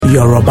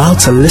You're about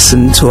to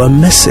listen to a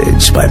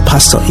message by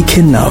Pastor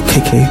Ikenna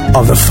Okeke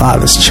of the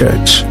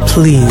Thefatherschurch.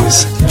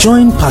 Please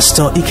join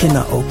Pastor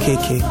Ikenna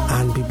Okeke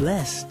and be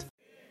blessed.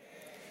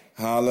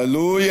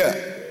 Hallelujah.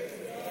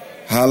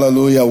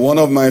 Hallelujah. One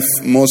of my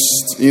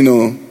most,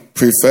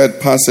 preferred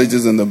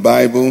passages in the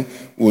Bible.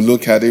 We'll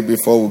look at it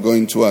before we go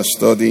into our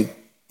study.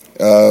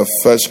 1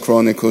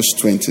 Chronicles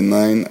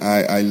 29.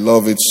 I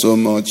love it so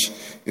much.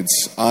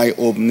 It's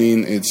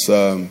eye-opening.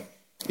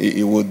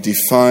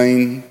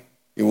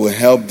 It will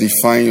help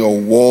define your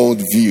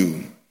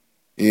worldview,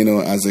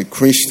 as a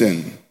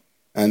Christian.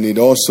 And it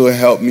also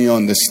helped me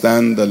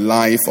understand the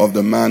life of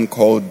the man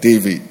called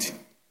David.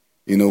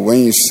 When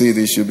you see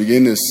this, you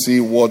begin to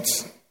see what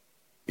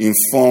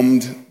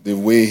informed the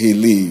way he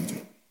lived.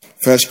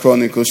 1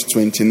 Chronicles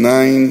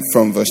 29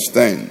 from verse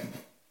 10.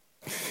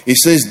 It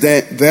says,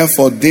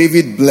 Therefore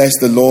David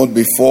blessed the Lord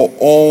before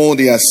all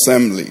the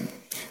assembly.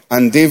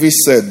 And David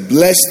said,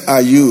 Blessed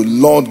are you,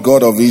 Lord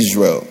God of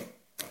Israel,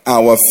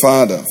 our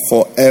Father,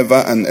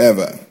 forever and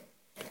ever.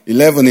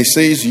 11, it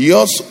says,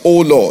 Yours,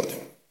 O Lord,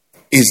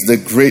 is the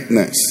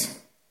greatness,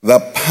 the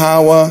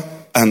power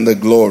and the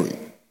glory,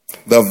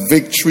 the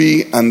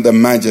victory and the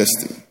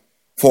majesty.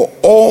 For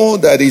all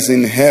that is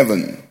in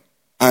heaven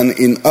and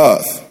in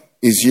earth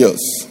is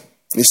yours.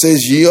 It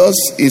says, Yours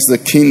is the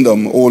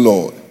kingdom, O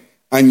Lord,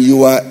 and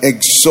you are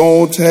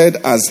exalted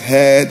as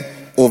head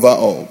over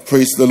all.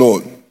 Praise the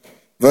Lord.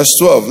 Verse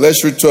 12,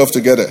 let's read 12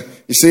 together.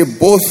 It says,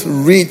 Both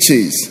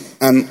riches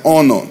and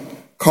honor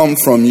come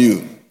from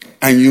you,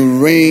 and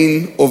you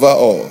reign over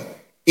all.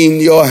 In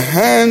your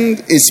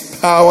hand is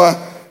power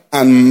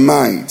and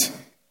might.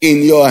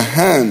 In your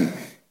hand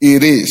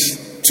it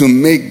is to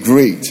make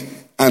great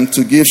and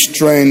to give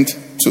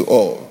strength to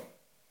all.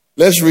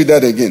 Let's read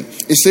that again.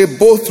 It said,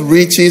 both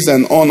riches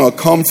and honor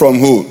come from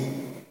who?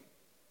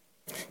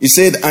 He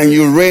said, and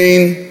you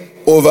reign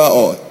over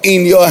all.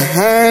 In your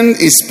hand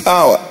is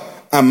power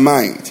and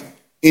might.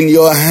 In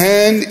your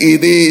hand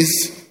it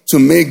is to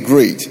make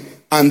great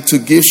and to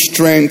give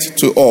strength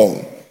to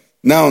all.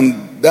 Now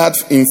that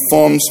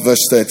informs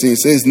verse 13. It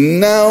says,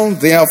 Now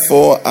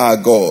therefore our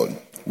God,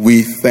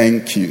 we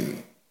thank you.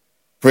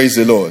 Praise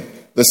the Lord.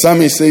 The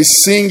psalmist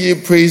says, Sing ye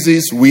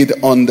praises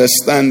with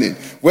understanding.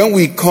 When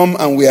we come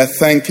and we are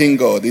thanking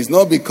God, it's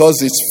not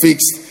because it's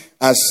fixed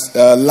as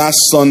last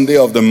Sunday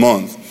of the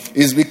month.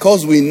 It's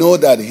because we know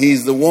that He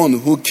is the one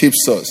who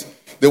keeps us.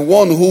 The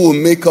one who will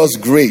make us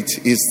great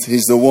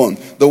He's the one.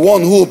 The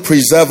one who will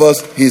preserve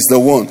us, He's the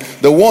one.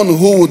 The one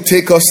who will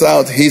take us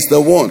out, He's the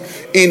one.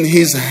 In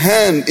His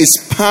hand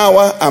is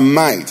power and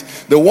might.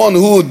 The one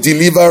who will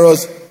deliver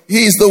us,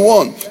 He is the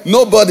one.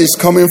 Nobody's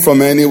coming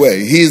from anywhere.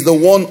 He is the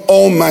one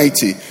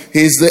Almighty.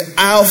 He's the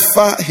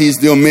Alpha, He's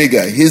the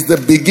Omega. He's the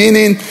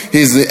beginning,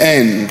 He's the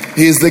end.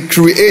 He's the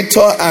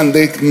creator and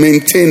the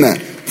maintainer.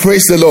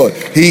 Praise the Lord.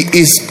 He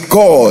is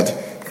God.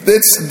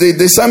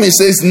 The psalmist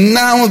says,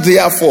 Now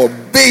therefore,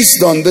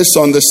 based on this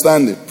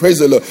understanding, praise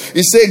the Lord.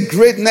 He said,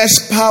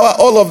 greatness, power,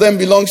 all of them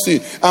belongs to you.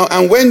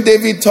 And when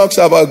David talks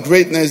about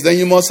greatness, then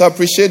you must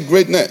appreciate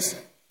greatness.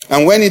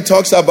 And when he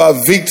talks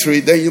about victory,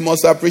 then you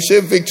must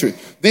appreciate victory.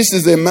 This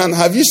is a man.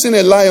 Have you seen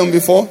a lion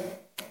before?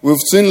 We've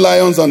seen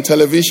lions on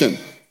television.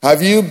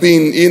 Have you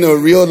been in a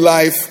real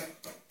life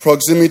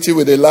proximity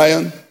with a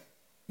lion?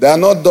 They are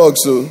not dogs,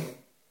 so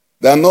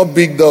they are not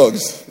big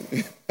dogs.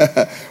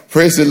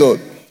 Praise the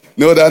Lord.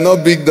 No, they are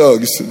not big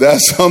dogs. They are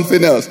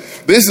something else.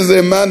 This is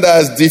a man that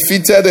has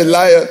defeated a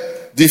lion,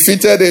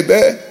 defeated a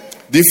bear,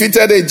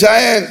 defeated a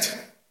giant.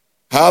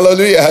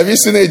 Hallelujah. Have you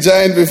seen a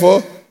giant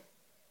before?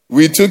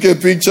 We took a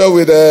picture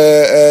with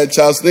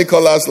Charles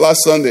Nicholas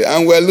last Sunday,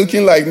 and we're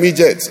looking like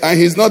midgets, and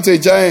he's not a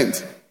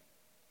giant.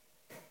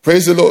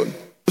 Praise the Lord.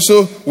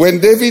 So when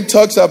David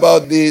talks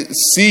about the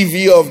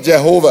CV of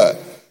Jehovah,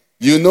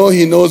 you know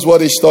he knows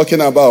what he's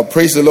talking about.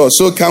 Praise the Lord.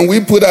 So can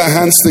we put our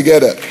hands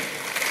together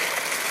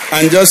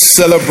and just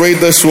celebrate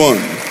this one?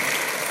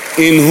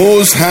 In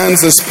whose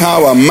hands is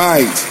power,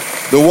 might,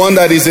 the one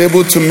that is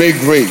able to make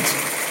great.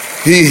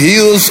 He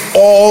heals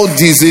all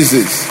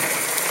diseases.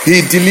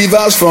 He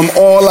delivers from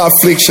all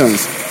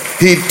afflictions.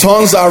 He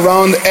turns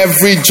around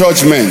every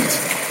judgment.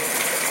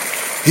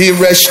 He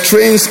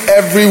restrains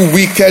every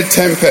wicked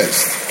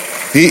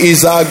tempest. He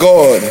is our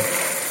God.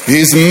 He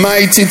is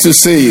mighty to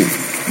save,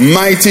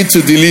 mighty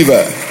to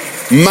deliver,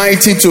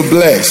 mighty to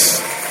bless.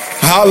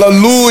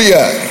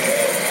 Hallelujah.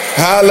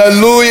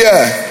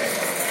 Hallelujah.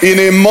 In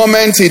a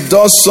moment, He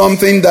does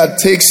something that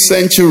takes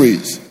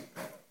centuries.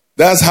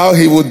 That's how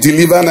He will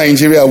deliver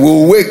Nigeria.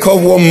 We'll wake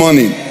up one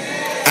morning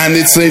and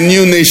it's a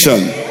new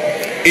nation.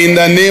 In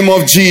the name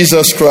of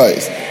Jesus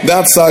Christ.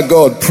 That's our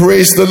God.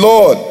 Praise the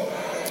Lord.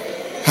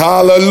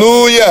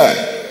 Hallelujah.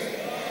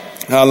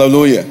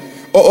 Hallelujah.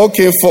 Oh,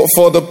 okay,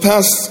 for the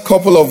past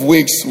couple of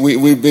weeks,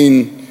 we've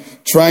been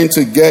trying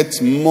to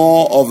get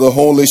more of the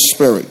Holy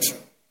Spirit.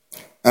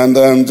 And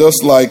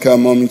just like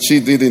Mom Chi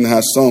did in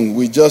her song,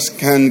 we just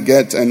can't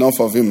get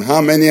enough of Him.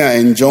 How many are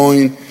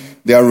enjoying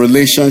their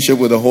relationship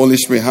with the Holy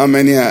Spirit? How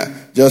many are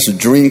just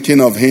drinking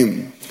of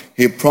Him?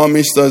 He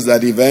promised us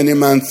that if any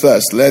man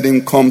thirst, let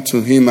him come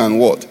to Him and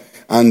what?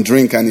 and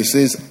drink. And he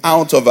says,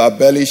 out of our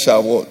belly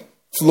shall what?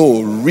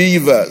 Flow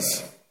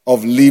rivers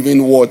of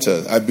living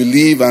water. I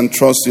believe and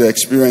trust you're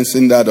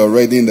experiencing that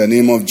already in the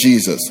name of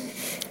Jesus.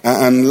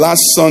 And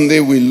last Sunday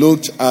we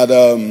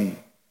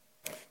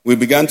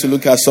began to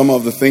look at some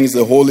of the things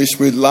the Holy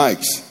Spirit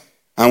likes.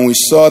 And we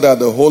saw that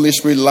the Holy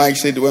Spirit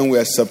likes it when we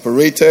are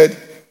separated.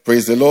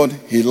 Praise the Lord.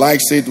 He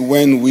likes it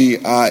when we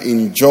are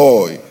in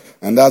joy.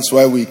 And that's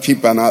why we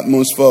keep an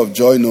atmosphere of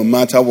joy no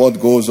matter what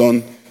goes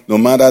on. No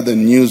matter the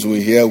news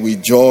we hear, we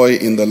joy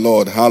in the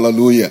Lord.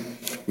 Hallelujah.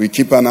 We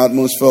keep an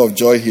atmosphere of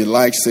joy. He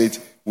likes it.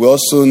 We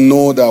also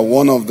know that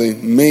one of the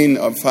main,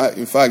 in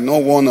fact,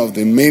 not one of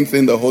the main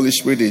thing the Holy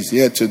Spirit is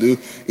here to do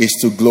is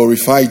to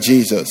glorify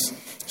Jesus.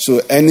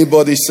 So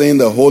anybody saying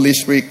the Holy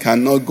Spirit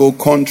cannot go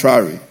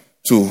contrary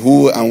to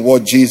who and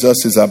what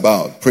Jesus is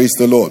about. Praise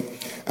the Lord.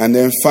 And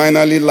then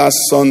finally, last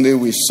Sunday,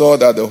 we saw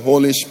that the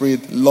Holy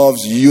Spirit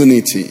loves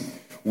unity.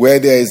 Where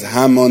there is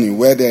harmony,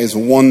 where there is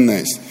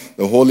oneness,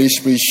 the Holy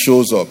Spirit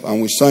shows up.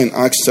 And we saw in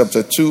Acts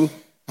chapter 2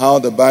 how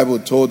the Bible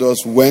told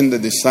us when the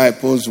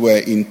disciples were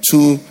in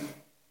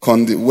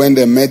when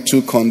they met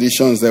two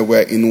conditions, they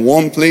were in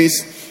one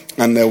place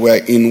and they were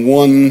in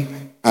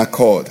one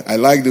accord. I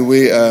like the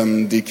way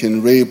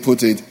Deacon Ray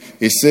put it.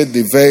 He said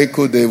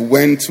they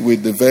went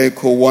with the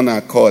vehicle one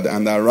accord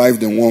and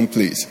arrived in one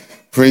place.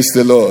 Praise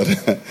the Lord.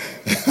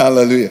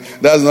 Hallelujah.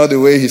 That's not the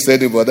way he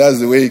said it, but that's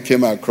the way he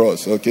came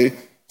across, okay?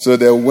 So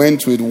they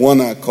went with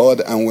one accord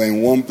and were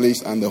in one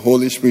place and the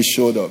Holy Spirit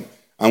showed up.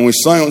 And we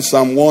saw in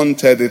Psalm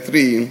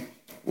 133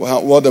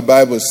 what the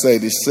Bible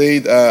said. It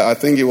said, I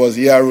think it was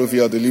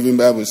Yaruvi of the Living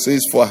Bible,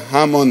 says, for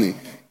harmony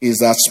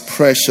is as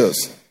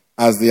precious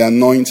as the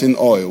anointing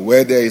oil.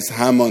 Where there is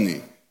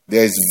harmony,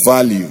 there is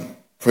value.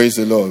 Praise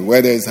the Lord.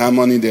 Where there is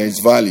harmony, there is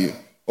value.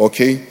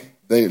 Okay?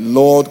 The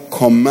Lord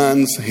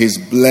commands his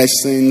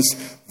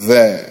blessings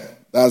there.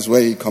 That's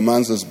where he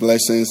commands his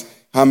blessings.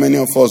 How many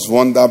of us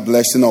want that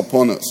blessing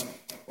upon us?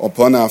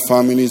 Upon our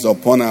families,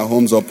 upon our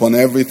homes, upon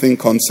everything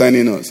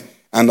concerning us,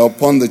 and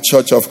upon the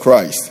church of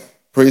Christ.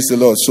 Praise the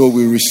Lord. So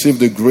we receive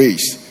the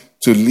grace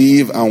to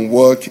live and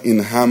work in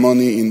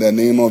harmony in the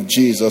name of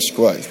Jesus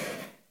Christ.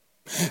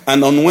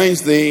 And on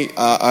Wednesday,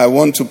 I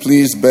want to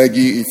please beg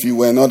you, if you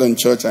were not in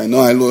church, I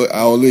know I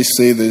always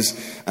say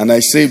this, and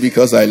I say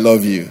because I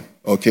love you.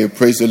 Okay,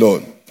 praise the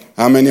Lord.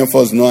 How many of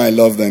us know I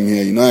love them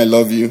here? You know I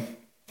love you?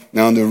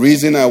 Now, the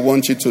reason I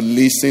want you to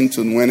listen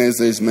to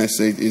Wednesday's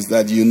message is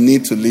that you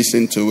need to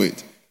listen to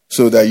it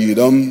so that you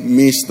don't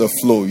miss the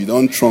flow, you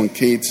don't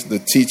truncate the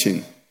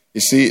teaching.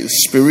 You see,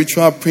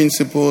 spiritual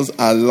principles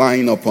are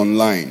line upon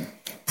line,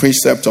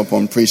 precept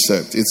upon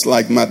precept. It's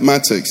like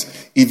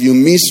mathematics. If you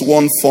miss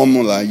one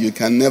formula, you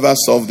can never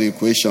solve the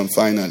equation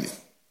finally,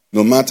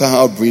 no matter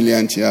how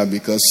brilliant you are,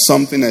 because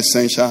something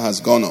essential has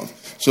gone off.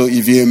 So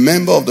if you're a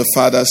member of the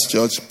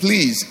Thefatherschurch,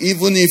 please,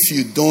 even if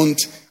you don't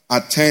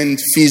attend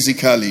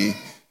physically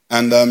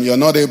and you're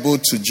not able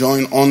to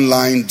join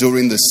online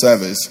during the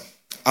service,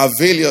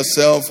 avail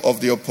yourself of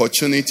the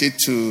opportunity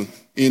to,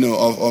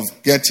 of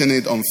getting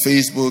it on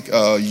Facebook,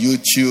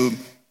 YouTube,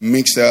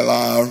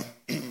 MixLR,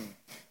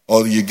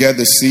 or you get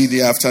the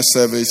CD after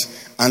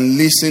service and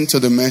listen to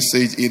the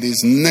message. It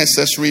is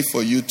necessary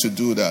for you to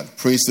do that.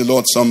 Praise the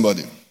Lord,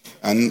 somebody.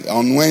 And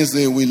on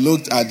Wednesday, we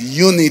looked at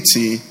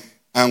unity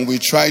and we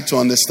tried to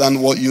understand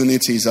what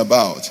unity is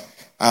about.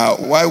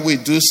 Why we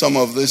do some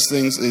of these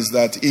things is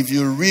that if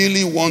you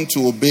really want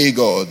to obey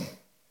God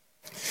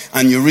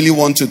and you really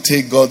want to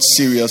take God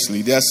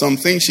seriously, there are some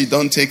things you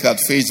don't take at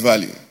face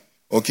value,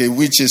 okay,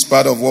 which is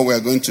part of what we're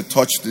going to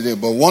touch today.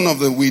 But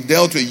we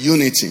dealt with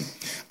unity.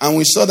 And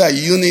we saw that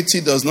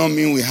unity does not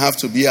mean we have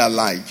to be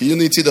alike.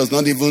 Unity does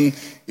not even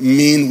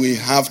mean we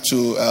have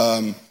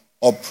to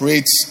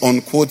operate,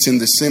 unquote, in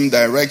the same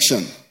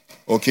direction.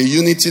 Okay,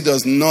 unity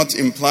does not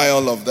imply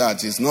all of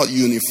that. It's not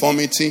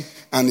uniformity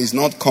and it's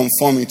not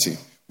conformity.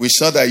 We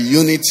saw that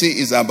unity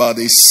is about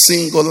a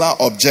singular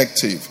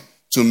objective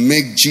to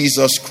make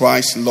Jesus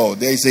Christ Lord.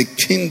 There is a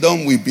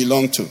kingdom we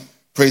belong to.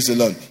 Praise the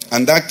Lord.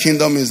 And that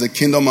kingdom is the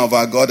kingdom of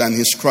our God and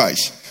his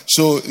Christ.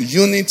 So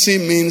unity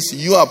means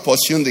you are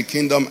pursuing the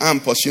kingdom, I'm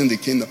pursuing the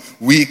kingdom.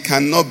 We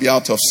cannot be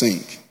out of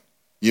sync.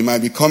 You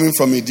might be coming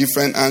from a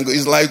different angle.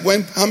 It's like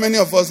how many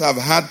of us have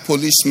had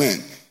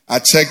policemen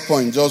at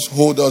checkpoint just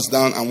hold us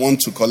down and want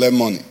to collect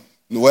money?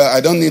 Well,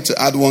 I don't need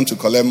to add one to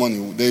collect money.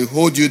 They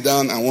hold you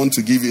down and want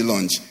to give you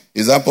lunch.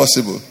 Is that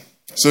possible?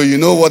 So you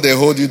know what they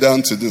hold you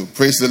down to do.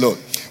 Praise the Lord.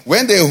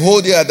 When they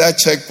hold you at that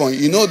checkpoint,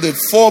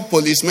 the 4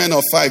 policemen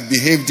or 5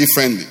 behave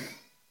differently.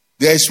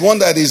 There is one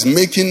that is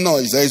making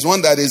noise. There is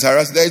one that is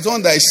harassing. There is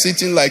one that is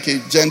sitting like a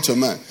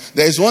gentleman.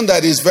 There is one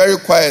that is very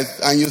quiet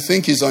and you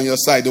think he's on your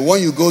side. The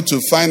one you go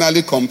to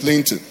finally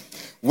complain to.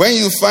 When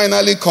you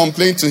finally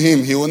complain to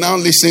him, he will now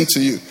listen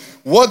to you.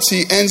 What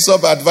he ends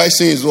up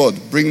advising is what?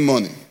 Bring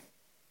money.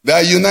 They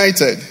are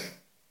united,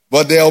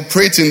 but they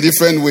operate in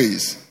different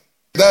ways.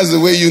 That's the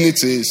way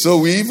unity is. So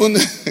we even,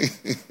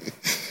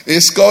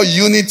 it's called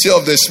unity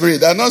of the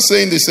spirit. They're not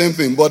saying the same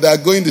thing, but they're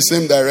going the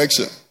same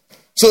direction.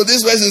 So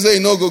this person say,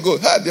 no, go.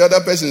 The other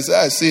person say,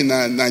 I see,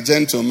 na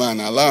gentleman,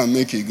 allow him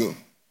make it go.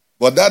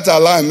 But that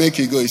Allah make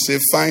you go. He say,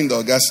 find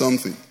or get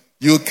something.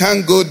 You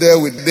can't go there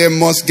they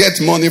must get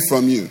money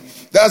from you.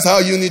 That's how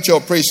unity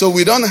operates. So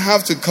we don't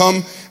have to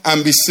come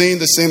and be saying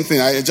the same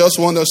thing. I just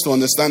want us to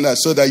understand that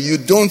so that you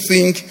don't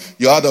think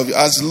you're out of it.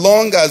 As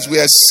long as we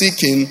are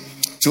seeking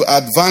to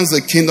advance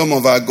the kingdom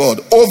of our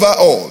God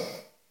overall,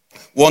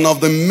 one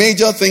of the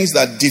major things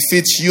that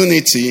defeats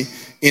unity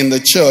in the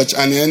church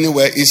and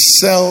anywhere is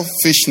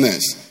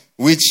selfishness,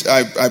 which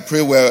I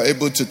pray we're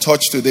able to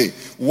touch today.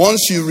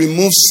 Once you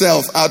remove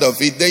self out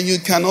of it, then you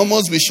can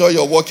almost be sure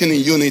you're walking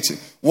in unity.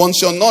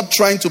 Once you're not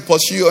trying to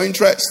pursue your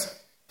interest.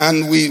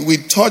 And we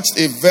touched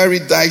a very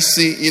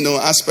dicey,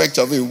 aspect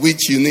of it,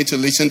 which you need to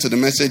listen to the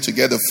message to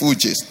get the full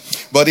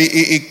gist. But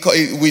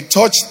we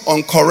touched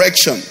on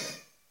correction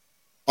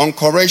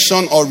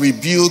or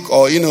rebuke,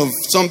 or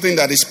something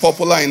that is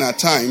popular in our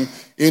time.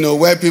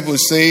 Where people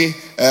say,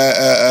 maybe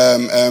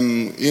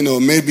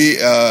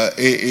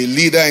a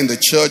leader in the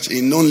church, a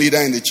known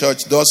leader in the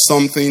church, does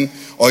something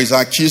or is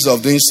accused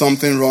of doing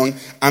something wrong,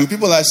 and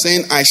people are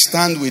saying, "I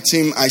stand with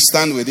him. I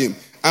stand with him."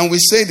 And we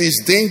said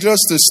it's dangerous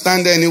to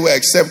stand anywhere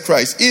except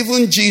Christ.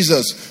 Even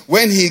Jesus,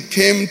 when he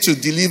came to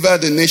deliver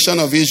the nation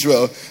of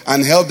Israel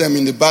and help them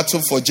in the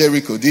battle for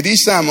Jericho, did he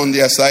say I'm on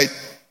their side?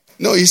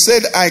 No, he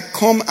said, I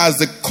come as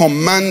the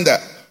commander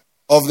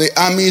of the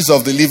armies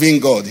of the living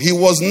God. He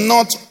was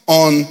not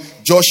on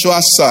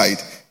Joshua's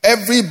side.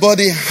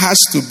 Everybody has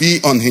to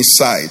be on his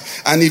side.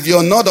 And if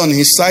you're not on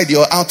his side,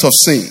 you're out of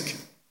sync.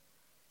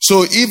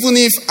 So even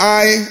if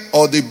I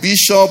or the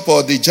bishop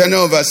or the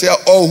general overseer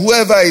or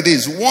whoever it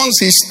is, once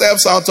he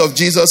steps out of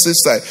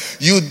Jesus' side,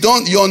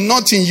 you're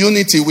not in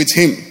unity with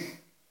him.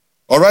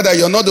 Or rather,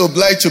 you're not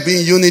obliged to be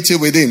in unity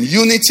with him.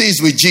 Unity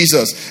is with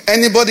Jesus.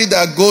 Anybody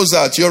that goes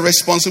out, your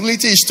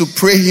responsibility is to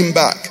pray him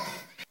back.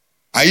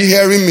 Are you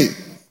hearing me?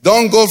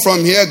 Don't go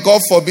from here.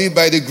 God forbid,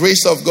 by the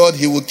grace of God,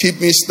 he will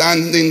keep me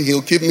standing.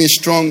 He'll keep me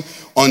strong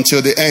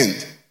until the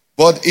end.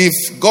 But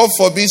if, God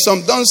forbid,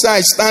 don't say I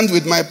stand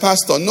with my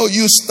pastor. No,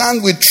 you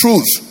stand with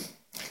truth.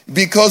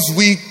 Because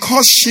we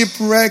cause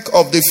shipwreck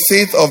of the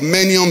faith of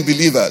many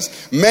unbelievers.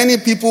 Many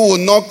people will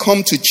not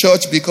come to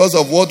church because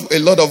of what a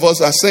lot of us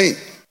are saying.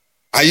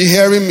 Are you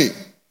hearing me?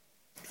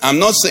 I'm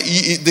not saying,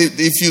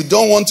 if you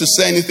don't want to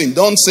say anything,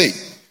 don't say.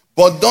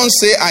 But don't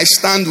say I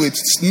stand with.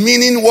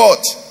 Meaning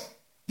what?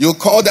 You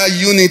call that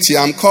unity,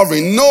 I'm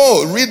covering.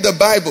 No, read the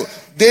Bible.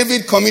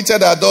 David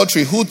committed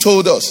adultery. Who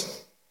told us?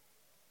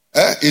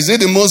 Is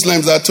it the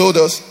Muslims that told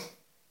us?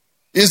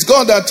 It's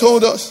God that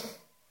told us.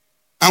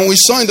 And we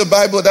saw in the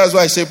Bible, that's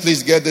why I say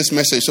please get this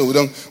message so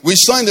we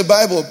saw in the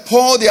Bible,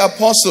 Paul the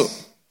apostle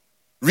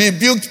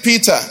rebuked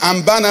Peter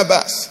and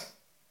Barnabas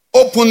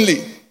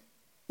openly.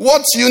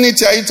 What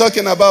unity are you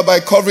talking about by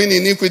covering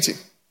iniquity?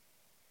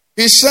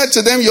 He said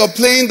to them, you're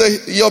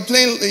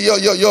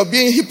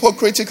being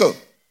hypocritical.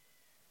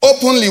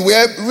 Openly,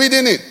 we're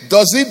reading it.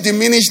 Does it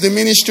diminish the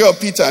ministry of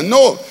Peter?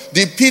 No.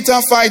 Did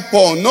Peter fight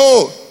Paul?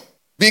 No.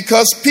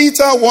 Because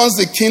Peter wants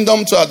the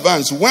kingdom to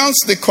advance. Once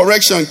the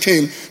correction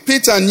came,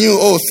 Peter knew,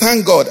 oh,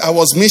 thank God, I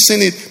was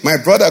missing it. My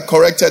brother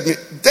corrected me.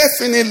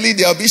 Definitely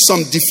there'll be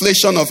some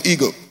deflation of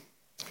ego.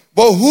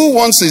 But who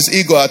wants his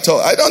ego at all?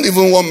 I don't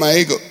even want my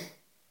ego.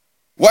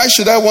 Why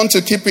should I want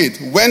to keep it?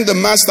 When the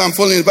master and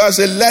following the Bible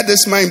said, let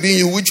this mind be in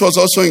you, which was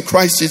also in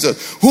Christ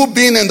Jesus, who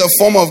being in the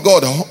form of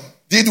God,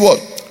 did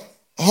what?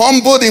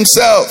 Humbled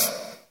himself.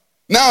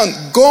 Now,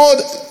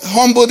 God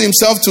humbled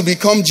himself to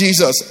become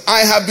Jesus.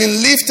 I have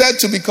been lifted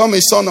to become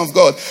a son of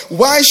God.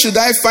 Why should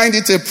I find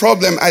it a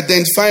problem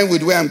identifying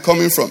with where I'm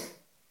coming from?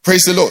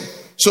 Praise the Lord.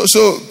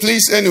 So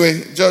please,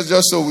 anyway,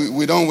 just so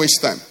we don't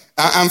waste time.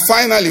 And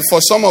finally, for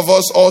some of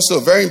us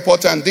also, very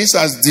important, this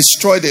has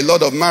destroyed a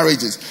lot of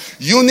marriages.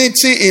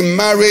 Unity in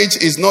marriage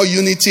is not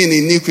unity in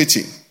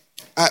iniquity.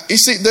 You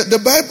see, the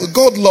Bible,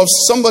 God loves,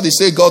 somebody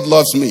say God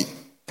loves me.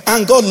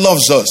 And God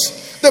loves us.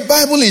 The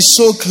Bible is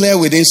so clear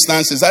with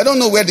instances. I don't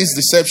know where this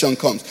deception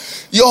comes.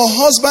 Your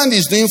husband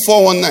is doing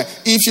 419.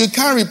 If you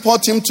can't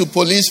report him to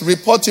police,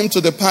 report him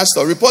to the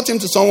pastor, report him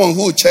to someone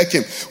who will check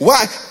him.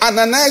 Why?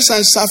 Ananias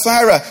and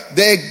Sapphira,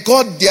 they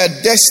got their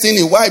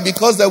destiny. Why?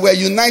 Because they were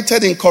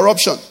united in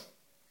corruption.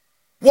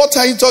 What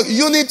are you talking?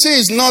 Unity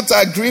is not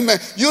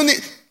agreement.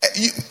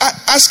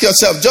 Ask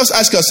yourself, just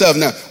ask yourself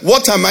now,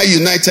 what am I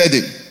united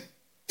in?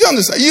 You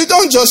understand? You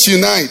don't just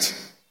unite.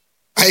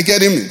 Are you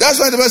getting me? That's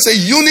why the Bible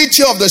says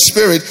unity of the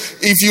Spirit.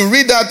 If you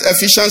read that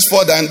Ephesians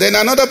 4, and then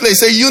another place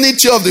say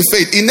unity of the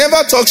faith. It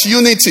never talks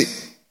unity.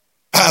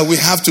 We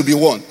have to be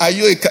one. Are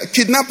you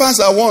kidnappers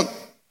are one.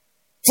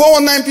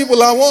 419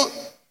 people are one.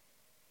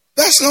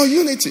 That's not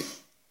unity.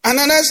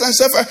 Ananias and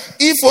Sapphira,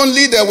 if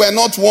only they were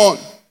not one.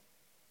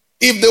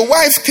 If the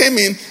wife came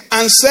in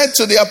and said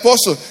to the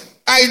apostle,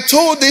 I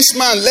told this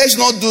man, let's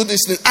not do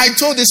this thing. I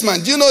told this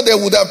man, do you know they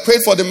would have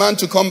prayed for the man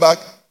to come back?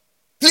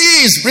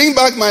 Please bring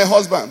back my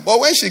husband. But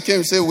when she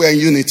came, she said, we're in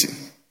unity.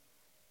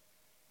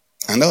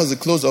 And that was the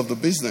close of the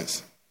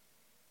business.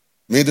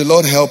 May the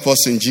Lord help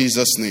us in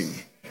Jesus' name.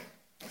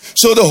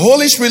 So the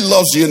Holy Spirit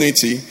loves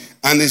unity,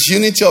 and it's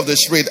unity of the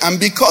Spirit. And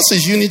because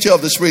it's unity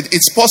of the Spirit,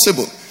 it's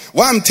possible.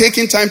 Why I'm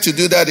taking time to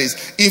do that is,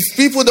 if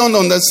people don't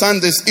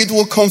understand this, it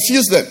will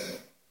confuse them.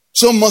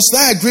 So must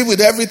I agree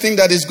with everything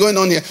that is going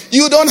on here?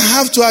 You don't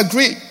have to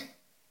agree.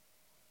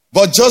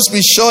 But just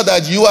be sure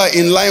that you are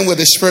in line with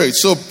the Spirit.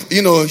 So,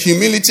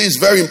 humility is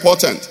very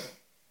important.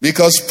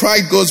 Because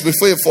pride goes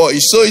before a fall.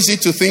 It's so easy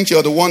to think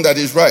you're the one that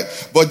is right.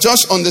 But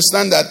just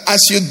understand that as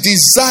you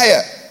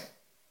desire,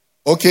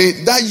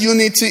 that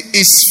unity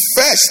is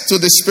first to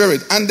the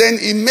Spirit. And then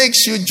it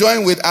makes you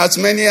join with as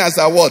many as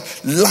are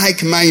what?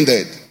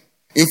 Like-minded.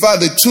 In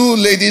fact, the two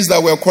ladies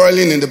that were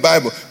quarreling in the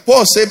Bible,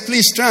 Paul said,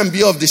 please try and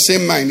be of the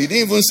same mind. He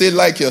didn't even say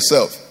like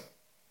yourself.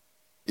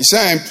 He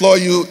said, I implore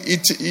you,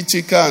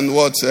 Itika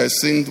and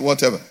sin,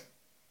 whatever.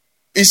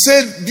 He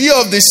said, be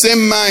of the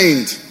same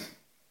mind.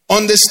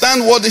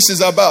 Understand what this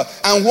is about.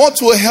 And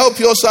what will help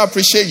you also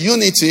appreciate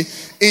unity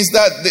is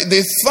that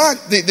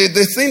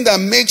the thing that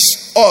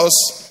makes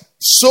us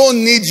so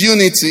need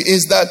unity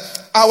is that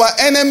our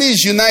enemy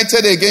is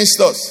united against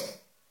us.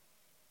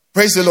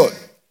 Praise the Lord.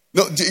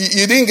 No,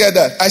 you didn't get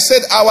that. I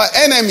said our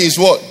enemy is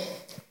what?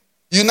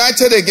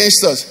 United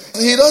against us.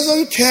 He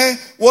doesn't care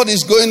what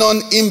is going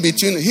on in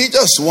between. He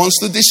just wants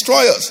to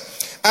destroy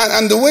us.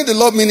 And the way the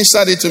Lord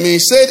ministered it to me, he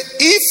said,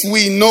 if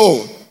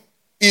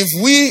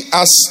we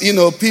as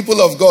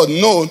people of God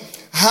know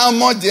how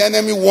much the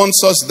enemy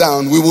wants us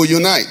down, we will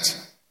unite.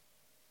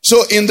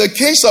 So in the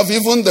case of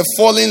even the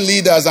fallen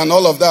leaders and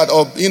all of that,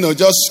 or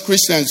just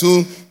Christians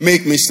who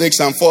make mistakes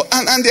and fall,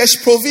 and there's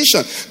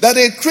provision that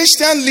a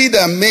Christian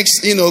leader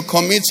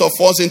commits or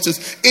falls into,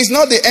 is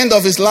not the end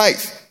of his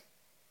life.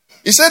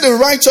 He said the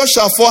righteous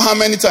shall fall how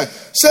many times?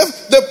 So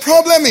the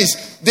problem is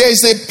there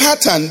is a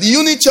pattern, the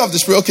unity of the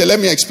Spirit. Okay, let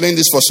me explain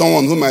this for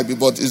someone who might be,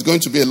 but it's going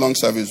to be a long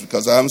service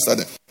because I haven't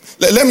started.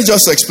 Let me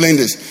just explain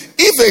this.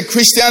 If a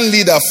Christian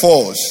leader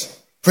falls,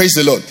 praise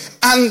the Lord,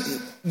 and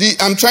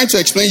I'm trying to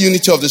explain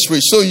unity of the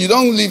Spirit, so you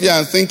don't leave here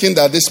and thinking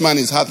that this man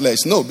is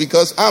heartless. No,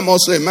 because I'm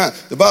also a man.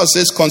 The Bible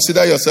says,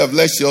 consider yourself,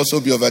 lest you also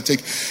be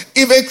overtaken.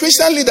 If a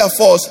Christian leader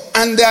falls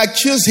and they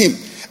accuse him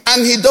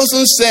and he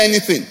doesn't say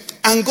anything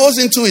and goes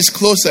into his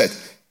closet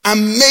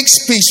and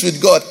makes peace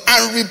with God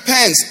and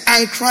repents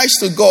and cries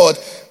to God,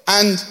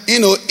 and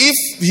if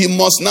he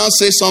must now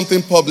say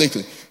something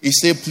publicly, he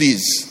say,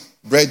 please,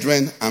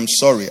 brethren, I'm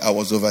sorry, I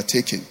was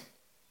overtaken.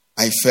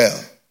 I fell.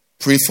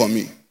 Pray for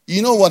me.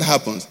 You know what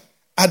happens?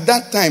 At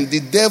that time, the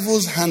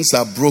devil's hands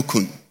are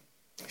broken.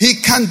 He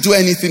can't do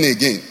anything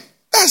again.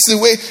 That's the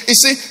way. You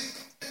see,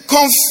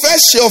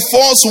 confess your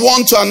faults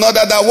one to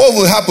another, that what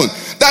will happen?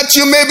 That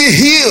you may be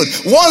healed.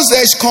 Once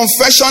there is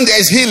confession, there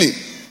is healing.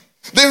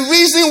 The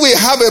reason we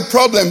have a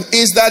problem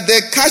is that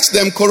they catch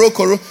them koro,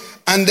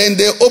 and then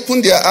they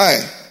open their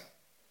eye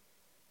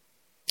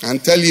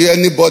and tell you,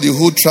 anybody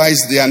who tries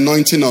the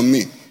anointing on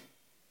me.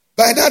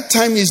 By that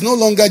time, he's no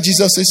longer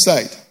Jesus'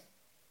 side.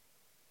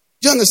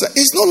 Do you understand?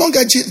 It's no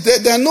longer,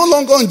 they're no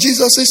longer on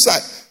Jesus'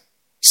 side.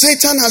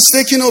 Satan has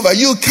taken over.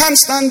 You can't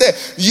stand there.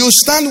 You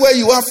stand where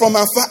you are from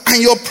afar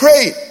and you're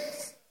praying.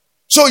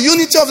 So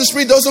unity of the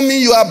Spirit doesn't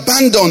mean you are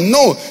abandoned.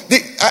 No.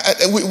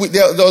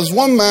 There was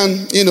one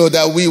man,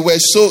 that we were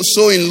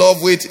so in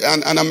love with,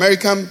 an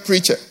American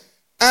preacher.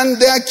 And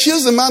they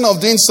accused the man of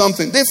doing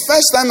something. The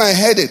first time I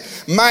heard it,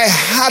 my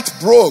heart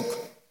broke.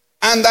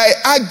 And I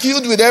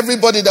argued with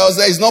everybody that was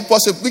there. It's not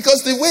possible.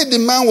 Because the way the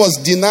man was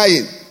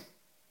denying,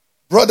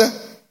 brother,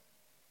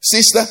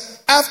 sister,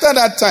 after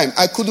that time,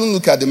 I couldn't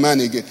look at the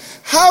man again.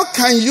 How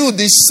can you,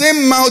 the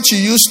same mouth you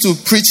used to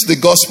preach the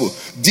gospel,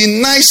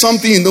 deny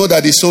something you know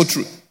that is so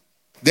true?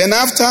 Then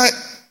after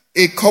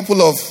a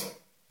couple of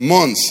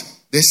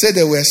months, they said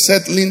they were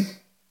settling,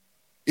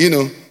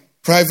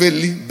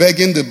 privately,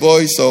 begging the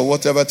boys or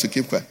whatever to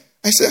keep quiet.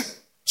 I said,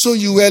 so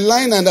you were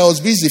lying and I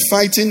was busy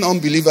fighting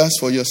unbelievers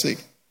for your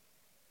sake.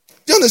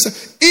 Do you understand?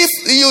 If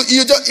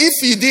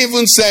you didn't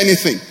even say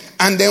anything,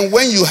 and then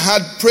when you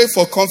had prayed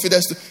for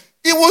confidence,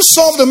 it will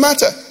solve the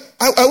matter.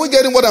 Are we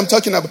getting what I'm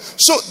talking about?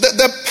 So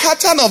the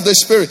pattern of the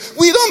Spirit,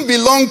 we don't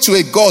belong to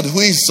a God who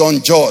is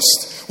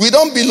unjust. We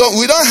don't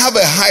have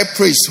a high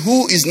priest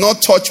who is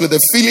not touched with the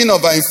feeling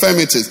of our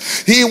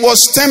infirmities. He was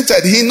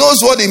tempted. He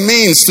knows what it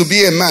means to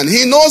be a man.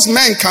 He knows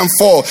men can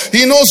fall.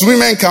 He knows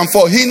women can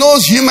fall. He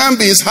knows human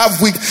beings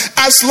have weak.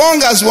 As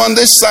long as we're on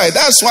this side,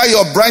 that's why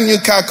your brand new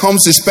car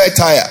comes with spare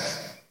tire.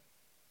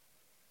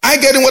 I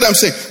get what I'm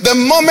saying. The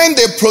moment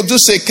they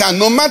produce a car,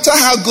 no matter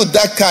how good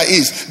that car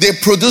is, they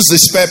produce the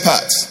spare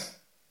parts.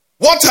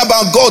 What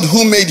about God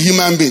who made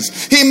human beings?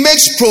 He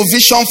makes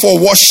provision for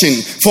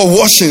washing.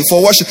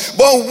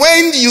 But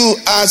when you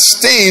are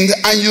stained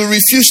and you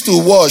refuse to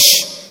wash,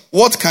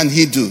 what can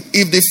he do?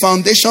 If the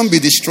foundation be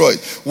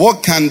destroyed,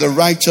 what can the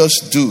righteous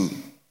do?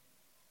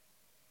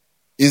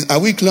 Are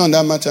we clear on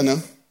that matter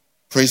now?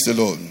 Praise the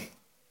Lord.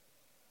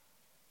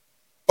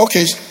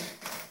 Okay.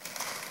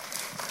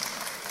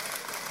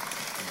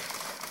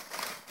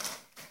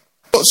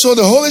 So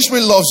the Holy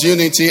Spirit loves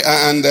unity,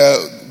 and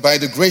by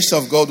the grace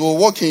of God, we'll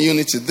walk in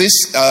unity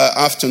this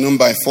afternoon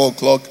by 4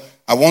 o'clock.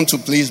 I want to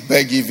please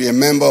beg you, if you're a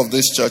member of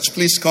this church,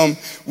 please come.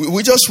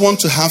 We just want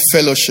to have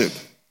fellowship.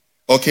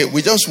 Okay,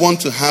 we just want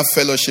to have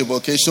fellowship.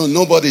 Okay, so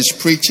nobody's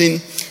preaching.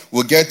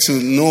 We'll get to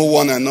know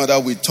one another.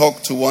 We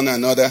talk to one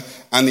another.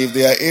 And if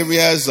there are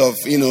areas of,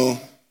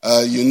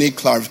 unique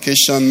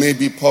clarification,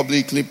 maybe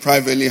publicly,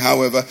 privately,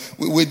 however,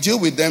 we deal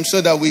with them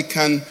so that we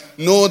can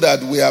know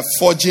that we are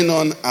forging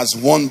on as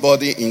one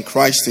body in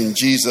Christ in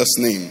Jesus'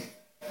 name.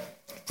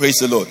 Praise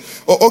the Lord.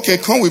 Okay,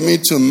 come with me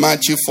to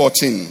Matthew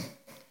 14.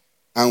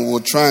 And we'll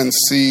try and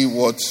see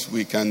what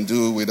we can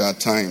do with our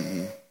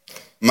time.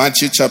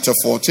 Matthew chapter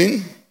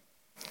 14.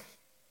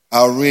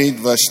 I'll read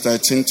verse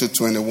 13 to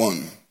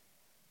 21.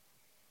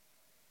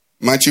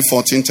 Matthew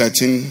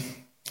 14:13.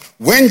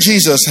 When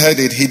Jesus heard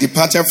it, he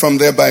departed from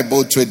there by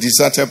boat to a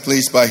deserted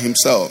place by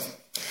himself.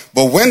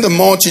 But when the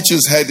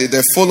multitudes heard it,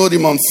 they followed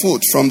him on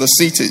foot from the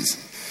cities.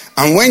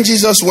 And when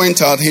Jesus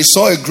went out, he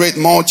saw a great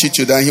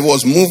multitude, and he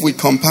was moved with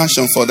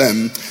compassion for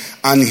them,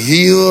 and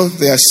healed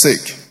their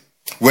sick.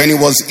 When it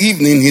was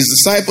evening, his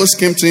disciples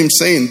came to him,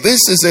 saying,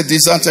 "This is a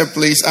deserted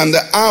place, and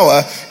the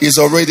hour is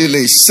already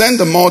late. Send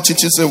the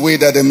multitudes away,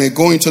 that they may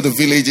go into the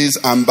villages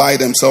and buy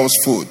themselves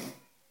food."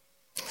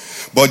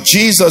 But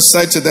Jesus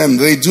said to them,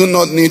 "They do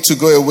not need to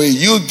go away.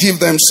 You give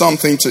them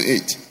something to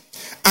eat."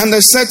 And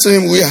they said to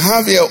him, "We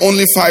have here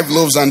only 5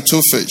 loaves and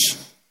 2 fish."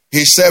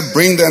 He said,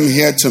 "Bring them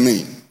here to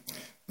me."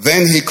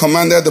 Then he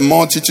commanded the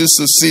multitudes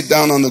to sit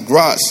down on the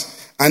grass.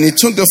 And he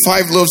took the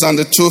 5 loaves and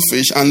the 2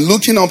 fish, and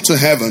looking up to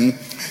heaven,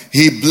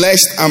 he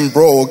blessed and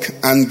broke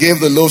and gave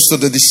the loaves to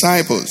the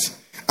disciples.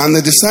 And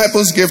the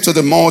disciples gave to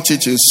the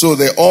multitude. So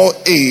they all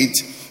ate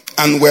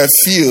and were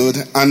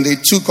filled, and they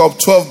took up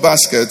 12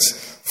 baskets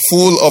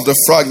full of the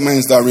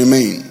fragments that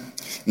remained.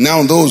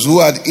 Now those who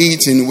had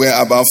eaten were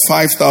about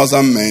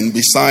 5,000 men,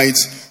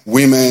 besides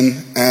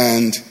women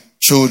and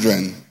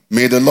children.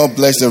 May the Lord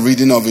bless the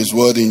reading of his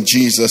word in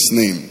Jesus'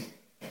 name.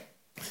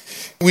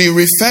 We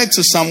refer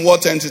to Psalm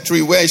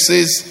 123 where it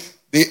says,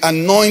 the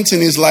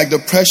anointing is like the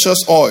precious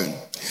oil.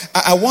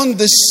 I want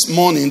this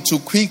morning to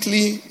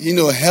quickly,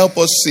 help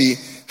us see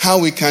how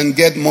we can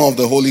get more of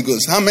the Holy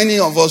Ghost. How many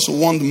of us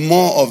want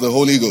more of the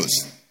Holy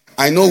Ghost?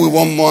 I know we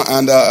want more,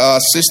 and our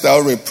sister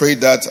already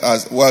prayed that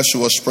while she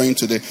was praying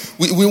today.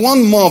 We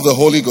want more of the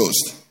Holy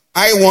Ghost.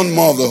 I want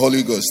more of the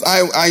Holy Ghost.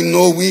 I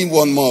know we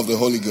want more of the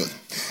Holy Ghost.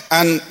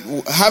 And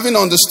having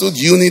understood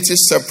unity,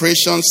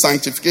 separation,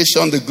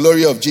 sanctification, the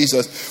glory of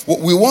Jesus,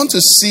 we want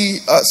to see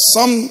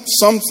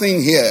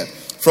something here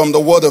from the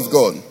Word of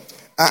God.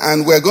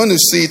 And we're going to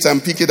see it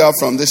and pick it up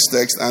from this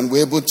text, and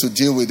we're able to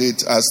deal with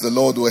it as the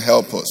Lord will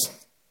help us.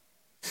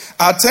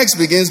 Our text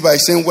begins by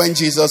saying, when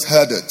Jesus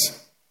heard it.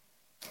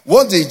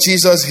 What did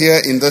Jesus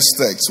hear in this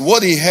text?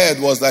 What he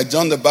heard was that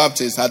John the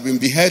Baptist had been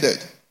beheaded.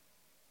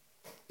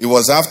 It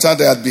was after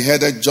they had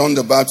beheaded John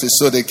the Baptist,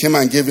 so they came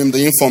and gave him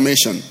the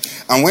information.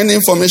 And when the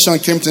information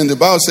came to him, the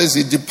Bible says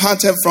he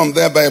departed from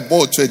there by a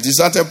boat to a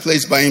deserted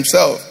place by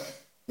himself.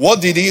 What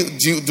did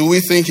do we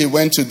think he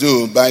went to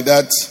do by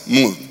that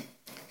move?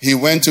 He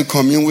went to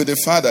commune with the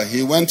Father.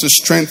 He went to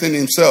strengthen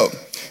himself.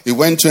 He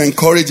went to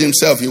encourage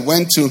himself. He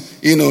went to,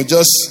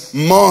 just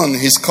mourn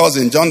his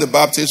cousin. John the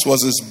Baptist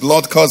was his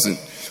blood cousin.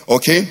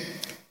 Okay?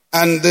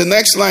 And the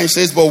next line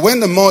says, but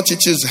when the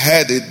multitudes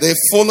heard it, they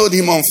followed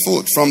him on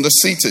foot from the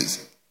cities.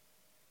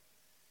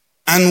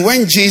 And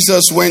when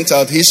Jesus went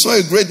out, he saw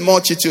a great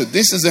multitude.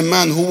 This is a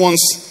man who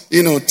wants,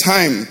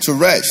 time to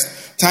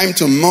rest, time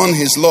to mourn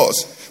his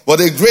loss. But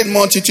a great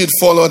multitude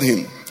followed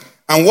him.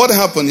 And what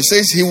happened? He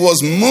says he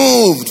was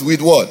moved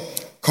with what?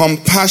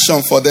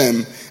 Compassion for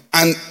them.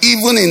 And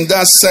even in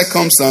that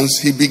circumstance,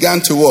 he began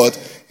to what?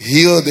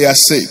 Heal their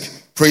sick.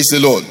 Praise the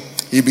Lord.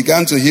 He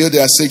began to heal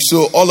their sick.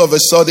 So all of a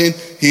sudden,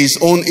 his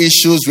own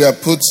issues were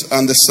put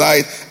on the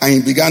side, and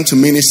he began to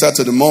minister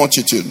to the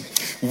multitude.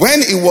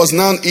 When it was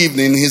now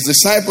evening, his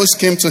disciples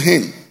came to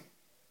him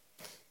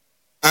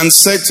and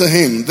said to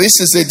him, this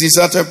is a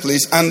deserted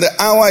place, and the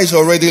hour is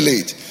already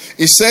late.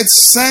 He said,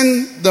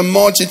 send the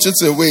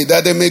multitudes away,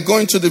 that they may go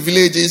into the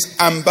villages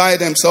and buy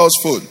themselves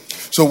food.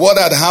 So what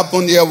had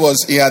happened here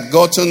was he had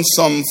gotten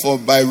some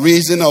by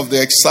reason of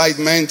the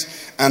excitement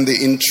and the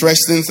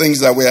interesting things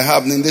that were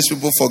happening. These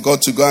people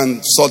forgot to go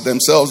and sort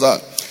themselves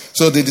out.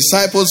 So the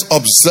disciples,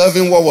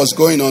 observing what was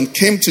going on,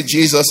 came to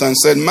Jesus and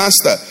said,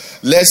 Master,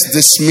 let's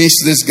dismiss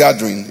this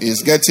gathering.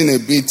 It's getting a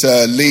bit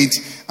late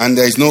and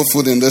there is no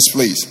food in this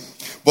place.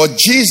 But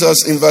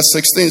Jesus, in verse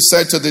 16,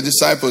 said to the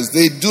disciples,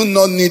 they do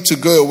not need to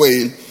go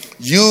away.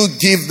 You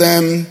give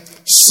them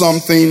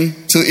something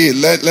to eat.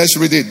 Let's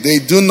read it. They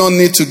do not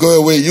need to go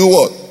away. You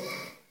what?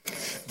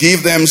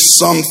 Give them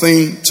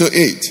something to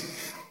eat.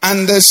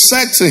 And they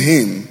said to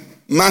him,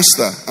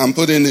 Master, I'm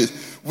putting it,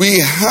 we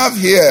have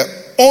here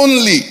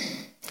only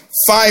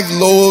 5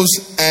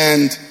 loaves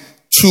and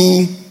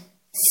 2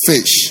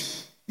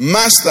 fish.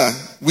 Master,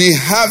 we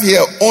have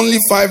here only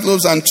 5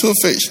 loaves and 2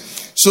 fish.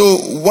 So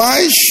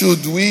why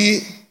should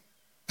we,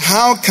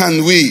 how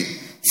can we,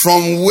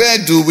 from where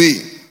do we?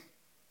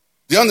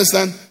 Do you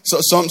understand? So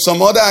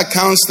some other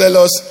accounts tell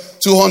us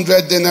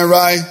 200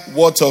 denarii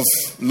worth of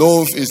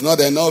loaf is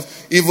not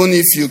enough. Even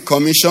if you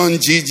commission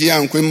Gigi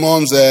and Queen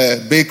Mom's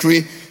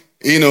bakery,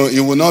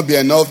 it will not be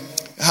enough.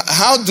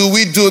 How do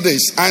we do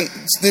this? And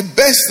the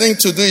best thing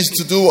to do is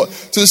to do what?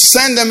 To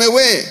send them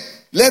away.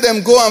 Let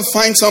them go and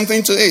find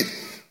something to eat.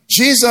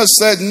 Jesus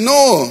said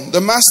no.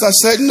 The master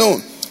said no.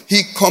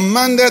 He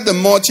commanded the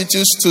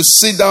multitudes to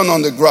sit down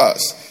on the grass.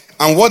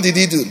 And what did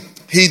he do?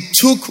 He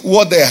took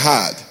what they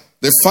had,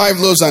 the 5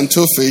 loaves and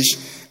 2 fish,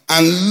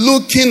 and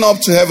looking up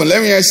to heaven.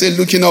 Let me say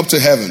looking up to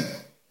heaven.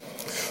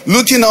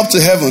 Looking up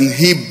to heaven,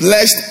 he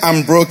blessed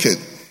and broke it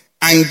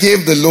and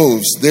gave the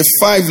loaves, the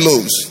 5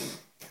 loaves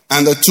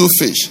and the 2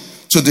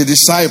 fish to the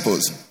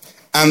disciples.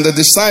 And the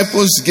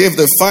disciples gave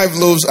the 5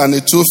 loaves and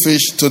the 2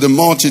 fish to the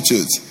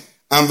multitudes.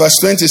 And verse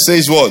 20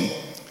 says what?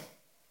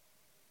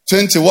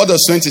 20, what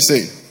does 20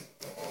 say?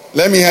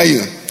 Let me hear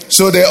you.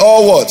 So they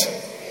all what?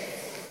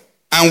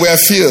 And were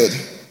filled.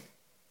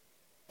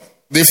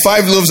 The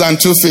 5 loaves and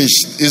 2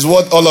 fish is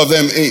what all of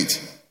them ate.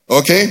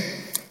 Okay?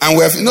 And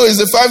it's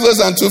the 5 loaves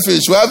and 2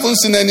 fish. We haven't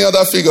seen any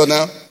other figure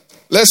now.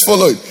 Let's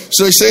follow it.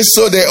 So it says,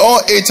 so they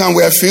all ate and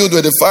were filled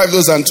with the 5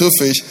 loaves and 2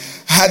 fish.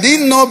 Had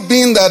it not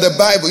been that the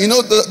Bible,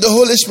 the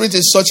Holy Spirit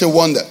is such a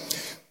wonder.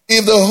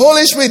 If the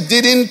Holy Spirit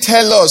didn't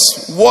tell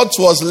us what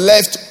was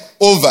left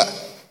over,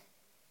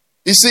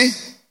 you see,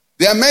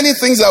 there are many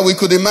things that we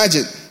could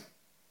imagine.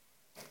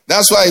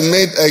 That's why I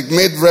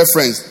made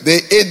reference. They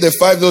ate the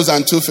 5 loaves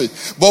and 2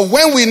 fish. But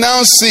when we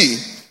now see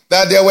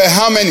that there were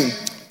how many?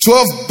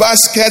 12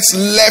 baskets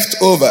left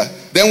over.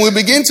 Then we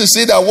begin to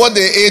see that what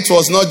they ate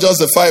was not just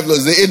the 5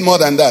 loaves. They ate more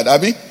than that,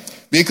 Abby.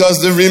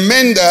 Because the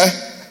remainder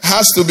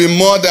has to be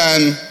more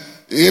than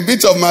a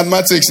bit of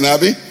mathematics,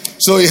 Abby.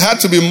 So it had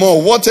to be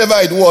more. Whatever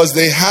it was,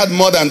 they had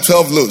more than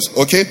 12 loaves.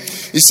 Okay?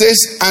 It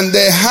says, and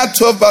they had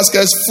 12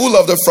 baskets full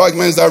of the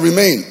fragments that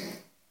remained.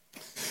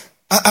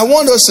 I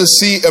want us to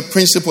see a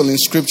principle in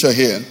scripture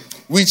here,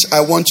 which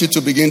I want you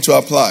to begin to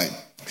apply.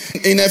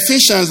 In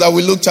Ephesians that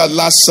we looked at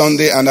last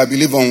Sunday and I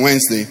believe on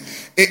Wednesday,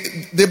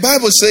 the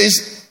Bible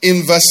says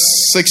in verse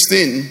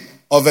 16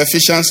 of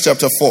Ephesians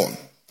chapter 4,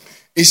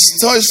 it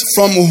starts,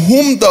 from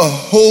whom the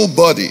whole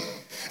body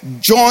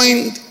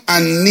joined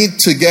and knit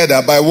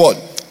together by what?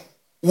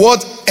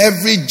 What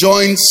every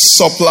joint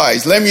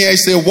supplies. Let me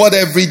say what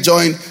every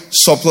joint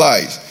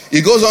supplies.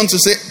 It goes on to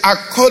say,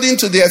 according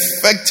to the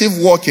effective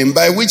working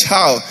by which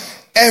how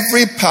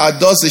every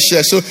part does the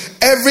share. So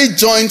every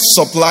joint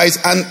supplies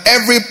and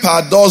every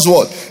part does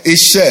what?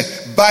 Is share.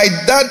 By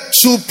that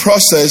two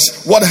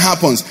process, what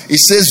happens? It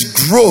says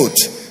growth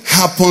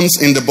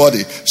happens in the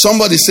body.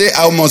 Somebody say,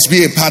 I must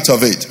be a part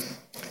of it.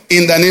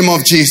 In the name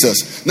of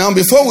Jesus. Now,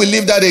 before we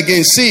leave that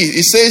again, see,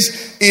 it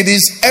says it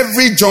is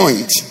every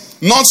joint,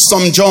 not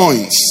some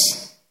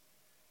joints.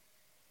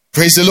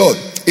 Praise the Lord.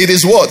 It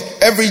is what?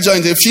 Every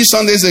joint. A few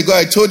Sundays ago,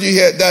 I told you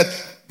here that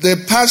the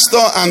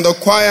pastor and the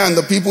choir and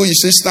the people you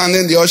see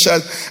standing, the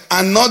ushers,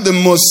 are not the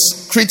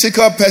most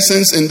critical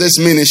persons in this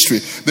ministry.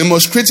 The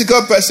most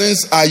critical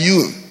persons are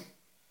you.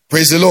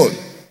 Praise the Lord.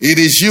 It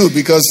is you,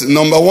 because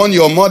number one,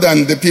 you're more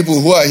than the people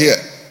who are here.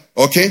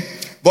 Okay?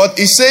 But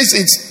it says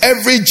it's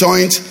every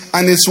joint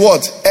and it's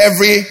what?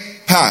 Every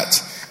part.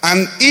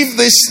 And if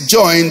this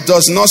joint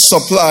does not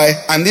supply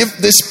and if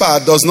this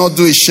part does not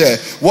do its share,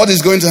 what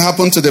is going to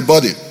happen to the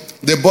body?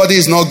 The body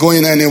is not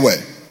going anywhere.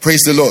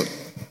 Praise the Lord.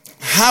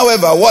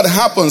 However, what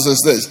happens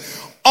is this.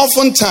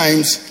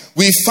 Oftentimes,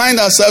 we find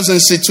ourselves in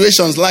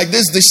situations like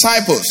these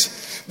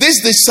disciples.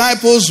 These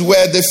disciples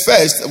were the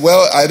first.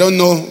 Well, I don't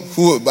know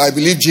who. I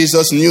believe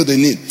Jesus knew the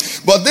need.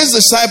 But these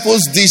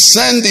disciples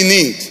discerned the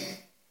need.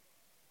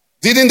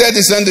 Didn't they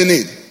discern the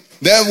need?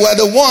 They were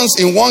the ones,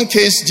 in one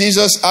case,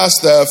 Jesus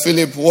asked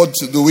Philip, what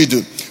do we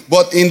do?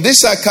 But in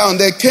this account,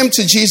 they came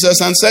to Jesus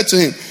and said to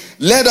him,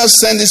 let us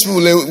send these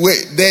people away.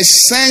 They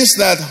sensed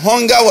that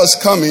hunger was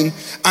coming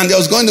and there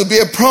was going to be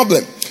a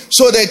problem.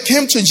 So they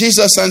came to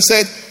Jesus and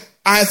said,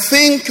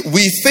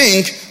 we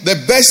think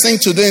the best thing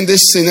to do in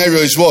this scenario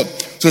is what?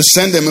 To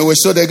send them away.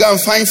 So they go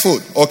and find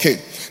food. Okay.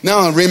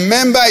 Now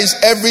remember, it's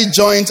every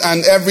joint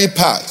and every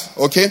part.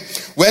 Okay.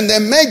 When they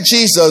met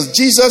Jesus,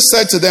 Jesus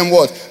said to them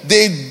what?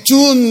 They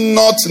do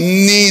not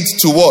need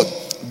to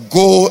what?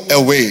 Go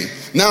away.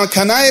 Now,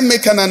 can I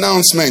make an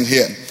announcement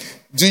here?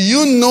 Do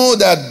you know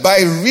that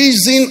by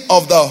reason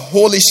of the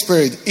Holy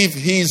Spirit, if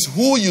he is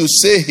who you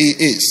say he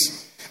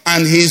is,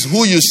 and he is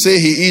who you say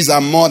he is,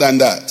 and more than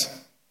that?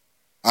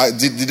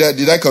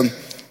 Did I come?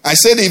 I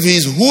said if he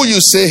is who you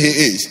say he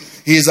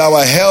is, he is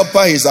our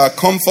helper, he is our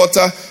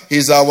comforter, he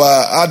is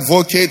our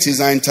advocate, he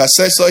is our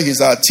intercessor, he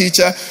is our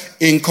teacher.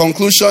 In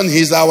conclusion, he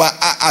is our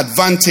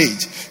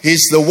advantage.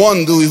 He's the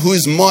one who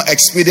is more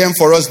expedient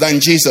for us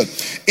than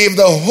Jesus. If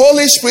the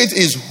Holy Spirit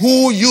is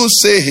who you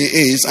say he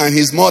is, and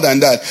he's more than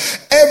that,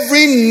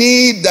 every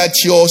need that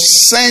you're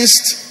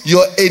sensed,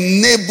 you're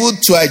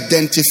enabled to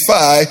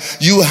identify,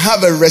 you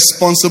have a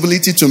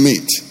responsibility to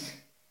meet.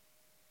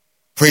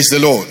 Praise the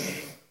Lord.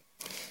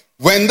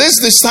 When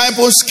these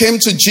disciples came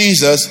to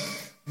Jesus,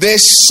 they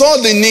saw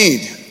the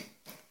need.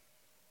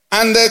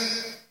 And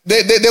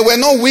they were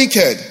not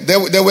wicked.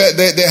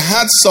 They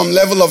had some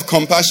level of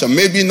compassion,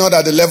 maybe not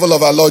at the level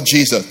of our Lord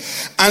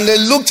Jesus. And they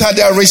looked at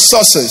their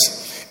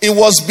resources. It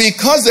was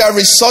because their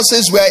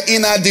resources were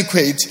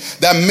inadequate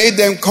that made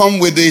them come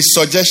with the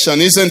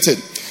suggestion, isn't it?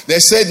 They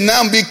said,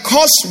 now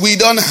because we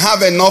don't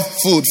have enough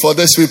food for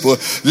these people,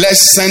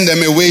 let's send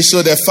them away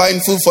so they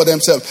find food for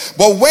themselves.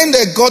 But when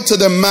they got to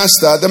the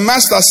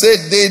master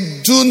said they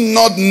do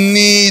not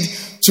need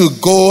to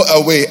go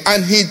away.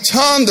 And he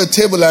turned the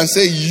table and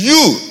said,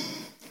 you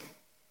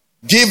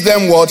give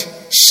them what?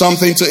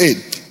 Something to eat.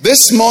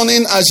 This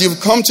morning, as you've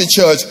come to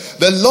church,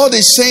 the Lord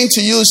is saying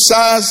to you,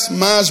 sirs,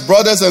 mas,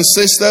 brothers and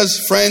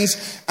sisters,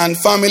 friends and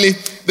family,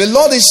 the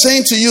Lord is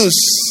saying to you,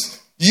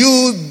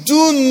 you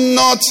do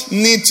not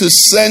need to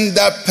send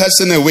that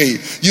person away.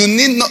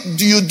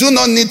 You do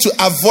not need to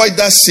avoid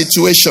that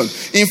situation.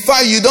 In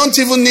fact, you don't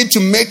even need to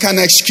make an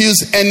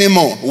excuse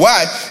anymore.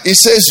 Why? It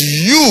says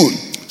you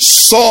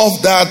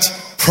solve that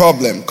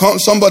problem.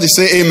 Somebody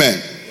say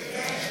amen.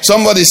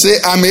 Somebody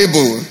say I'm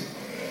able.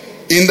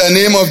 In the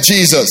name of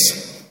Jesus.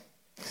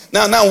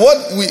 Now, what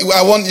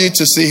I want you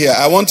to see here,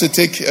 I want to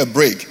take a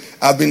break.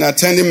 I've been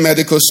attending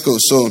medical school,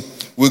 so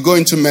we're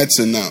going to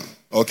medicine now,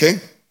 okay?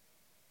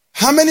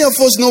 How many of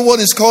us know what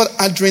is called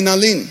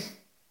adrenaline?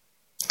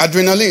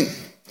 Adrenaline,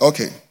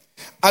 okay.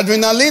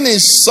 Adrenaline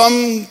is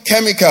some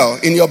chemical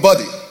in your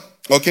body,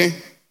 okay?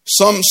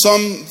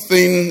 Something,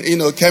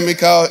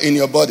 chemical in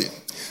your body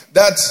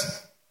that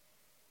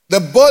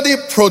the body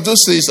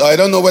produces, or I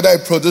don't know whether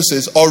it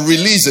produces or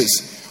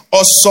releases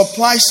or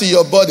supplies to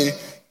your body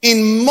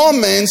in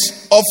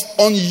moments of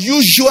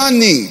unusual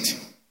need.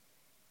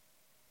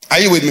 Are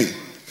you with me?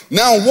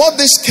 Now, what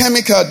this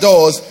chemical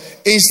does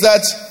is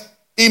that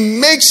it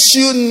makes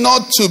you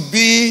not to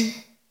be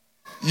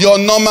your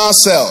normal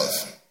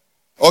self.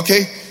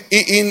 Okay?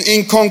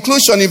 In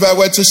conclusion, if I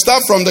were to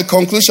start from the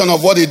conclusion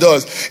of what it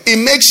does, it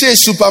makes you a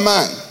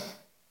Superman.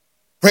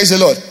 Praise the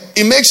Lord.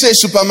 It makes you a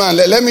Superman.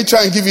 Let me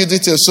try and give you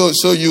details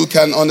so you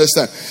can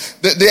understand.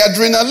 The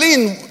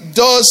adrenaline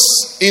does,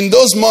 in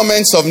those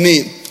moments of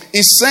need,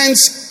 it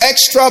sends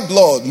extra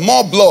blood,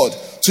 more blood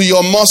to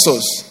your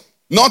muscles.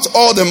 Not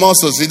all the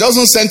muscles. It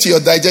doesn't send to your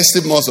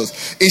digestive muscles.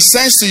 It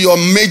sends to your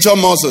major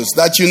muscles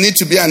that you need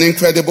to be an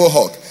incredible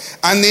Hulk.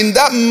 And in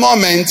that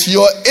moment,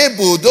 you're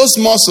able, those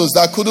muscles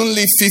that couldn't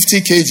lift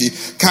 50 kg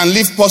can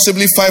lift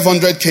possibly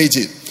 500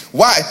 kg.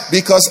 Why?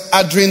 Because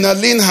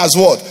adrenaline has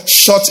what?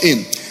 Shot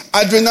in.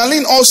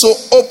 Adrenaline also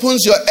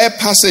opens your air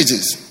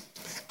passages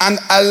and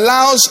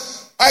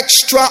allows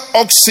extra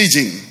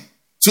oxygen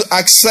to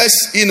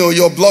access,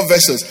 your blood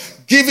vessels,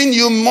 giving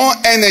you more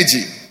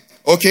energy,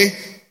 okay,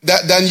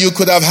 than you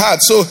could have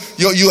had. So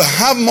you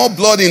have more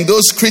blood in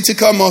those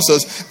critical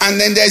muscles, and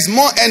then there's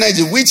more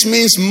energy, which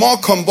means more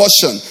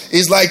combustion.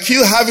 It's like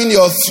you having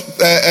your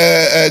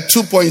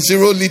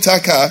 2.0 liter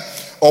car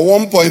or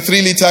 1.3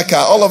 liter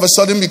car all of a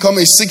sudden become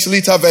a 6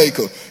 liter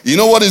vehicle. You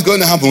know what is going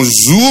to happen?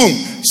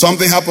 Zoom!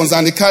 Something happens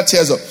and the car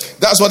tears up.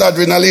 That's what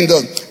adrenaline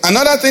does.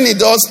 Another thing it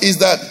does is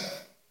that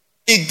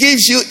it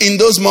gives you, in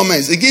those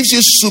moments, it gives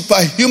you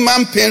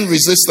superhuman pain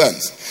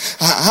resistance.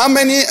 How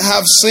many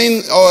have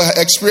seen or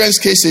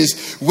experienced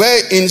cases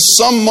where in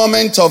some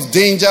moment of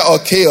danger or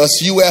chaos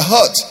you were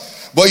hurt,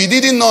 but you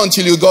didn't know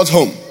until you got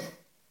home?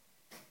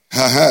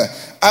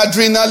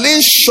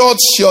 Adrenaline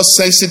shorts your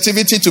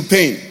sensitivity to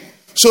pain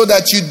so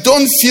that you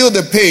don't feel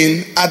the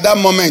pain at that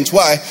moment.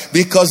 Why?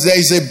 Because there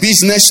is a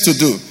business to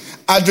do.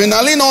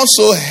 Adrenaline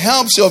also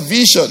helps your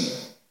vision.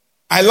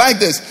 I like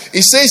this.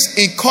 It says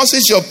it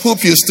causes your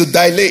pupils to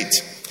dilate.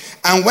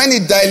 And when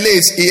it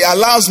dilates, it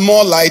allows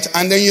more light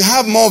and then you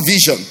have more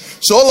vision.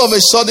 So all of a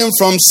sudden,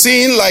 from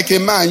seeing like a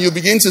man, you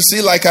begin to see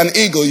like an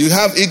eagle. You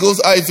have eagle's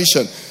eye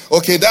vision.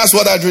 Okay, that's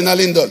what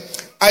adrenaline does.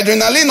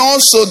 Adrenaline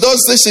also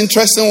does this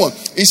interesting one.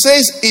 It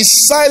says it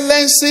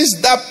silences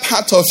that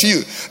part of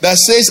you that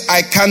says,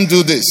 I can't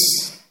do this.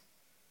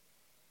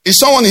 Is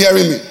someone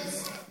hearing me?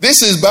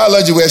 This is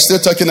biology we're still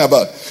talking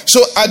about.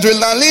 So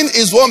adrenaline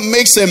is what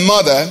makes a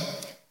mother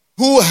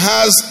who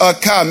has a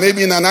car,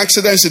 maybe in an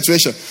accident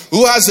situation,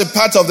 who has a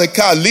part of the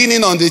car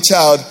leaning on the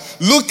child,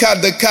 look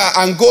at the car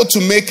and go to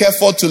make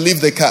effort to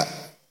leave the car.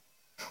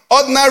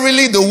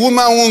 Ordinarily, the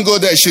woman won't go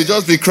there. She'll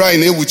just be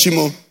crying,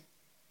 "Ewuchimo."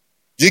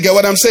 Do you get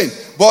what I'm saying?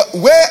 But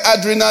where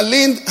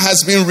adrenaline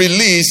has been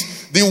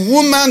released, the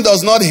woman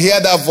does not hear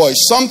that voice.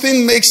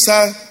 Something makes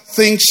her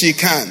think she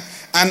can.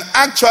 And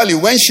actually,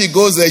 when she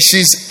goes there,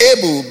 she's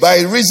able,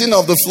 by reason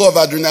of the flow of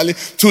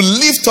adrenaline, to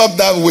lift up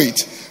that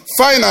weight.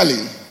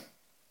 Finally,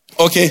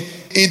 okay,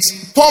 it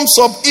pumps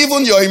up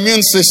even your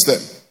immune system.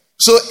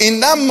 So in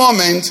that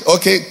moment,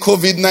 okay,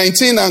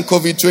 COVID-19 and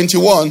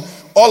COVID-21,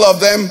 all of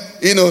them,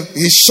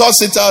 he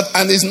shuts it out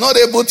and is not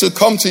able to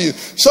come to you.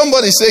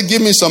 Somebody say,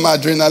 give me some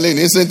adrenaline,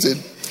 isn't it?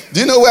 Do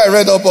you know where I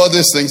read up all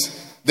these things?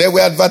 They were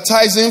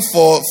advertising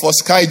for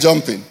sky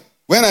jumping.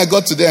 When I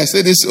got to there, I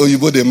said, this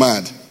Oyibo, they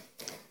mad.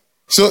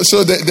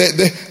 So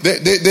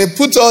they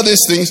put all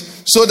these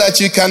things so that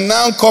you can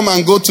now come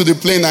and go to the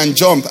plane and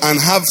jump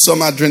and have some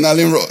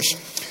adrenaline rush.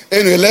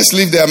 Anyway, let's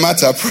leave their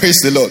matter.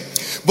 Praise the Lord.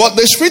 But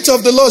the Spirit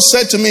of the Lord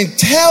said to me,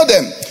 tell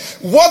them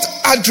what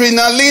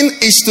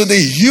adrenaline is to the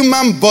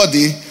human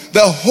body,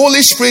 the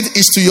Holy Spirit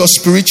is to your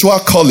spiritual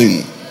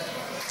calling.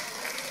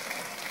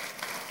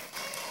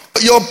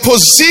 your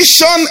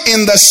position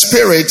in the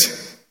Spirit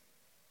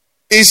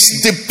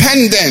is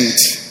dependent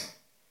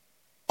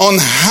on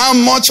how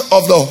much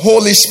of the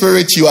Holy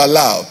Spirit you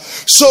allow.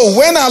 So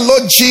when our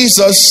Lord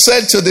Jesus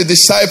said to the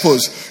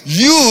disciples,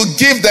 you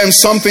give them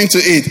something to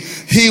eat,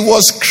 he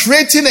was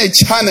creating a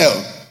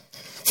channel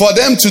for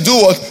them to do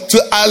what? To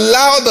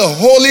allow the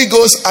Holy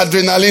Ghost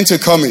adrenaline to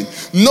come in.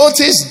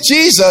 Notice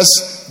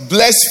Jesus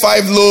blessed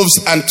 5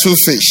 loaves and 2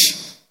 fish.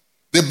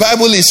 The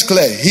Bible is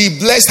clear. He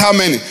blessed how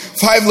many?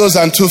 5 loaves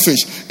and 2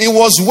 fish. It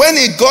was when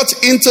it got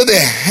into the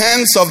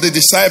hands of the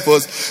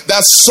disciples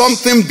that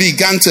something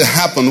began to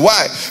happen.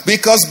 Why?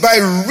 Because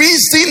by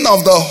reason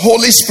of the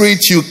Holy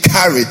Spirit you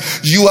carry,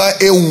 you are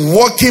a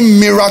walking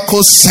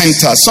miracle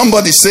center.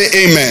 Somebody say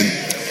amen.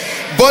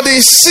 But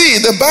you see,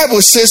 the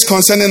Bible says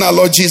concerning our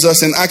Lord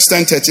Jesus in Acts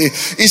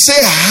 10:30, it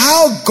says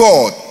how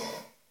God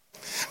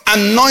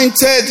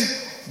anointed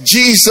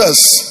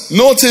Jesus.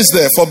 Notice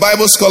there, for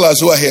Bible scholars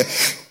who are here,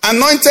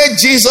 anointed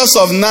Jesus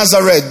of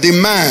Nazareth, the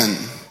man.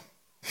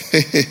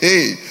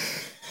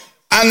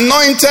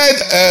 Anointed,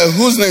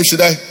 whose name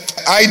should I?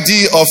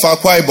 ID of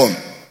Akwa Ibom.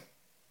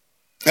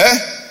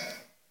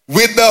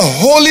 With the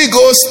Holy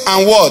Ghost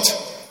and what?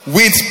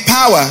 With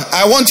power.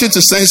 I want you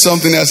to say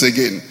something else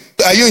again.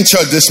 Are you in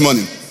church this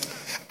morning?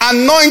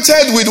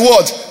 Anointed with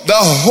what? The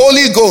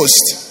Holy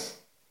Ghost.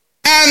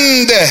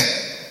 And,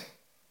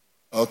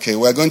 okay,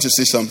 we're going to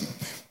see something.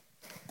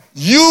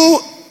 You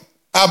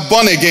are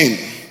born again.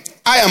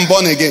 I am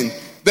born again.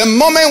 The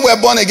moment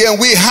we're born again,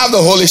 we have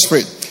the Holy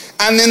Spirit.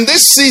 And in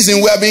this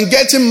season, we have been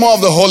getting more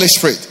of the Holy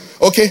Spirit.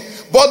 Okay?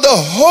 But the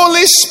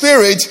Holy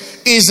Spirit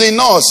is in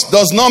us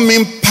does not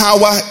mean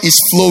power is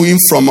flowing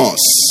from us.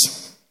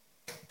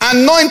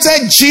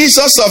 Anointed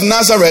Jesus of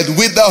Nazareth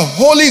with the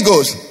Holy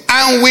Ghost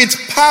and with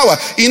power.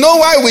 You know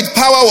why with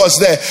power was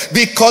there?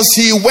 Because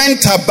he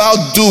went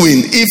about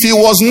doing. If he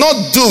was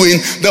not doing,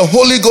 the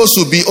Holy Ghost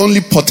would be only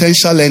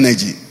potential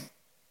energy.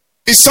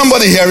 Is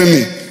somebody hearing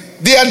me?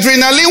 The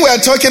adrenaline we're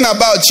talking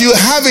about, you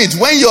have it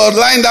when you're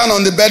lying down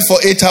on the bed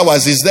for 8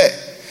 hours, is there.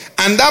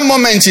 And that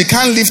moment you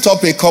can't lift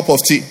up a cup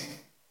of tea.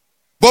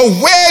 But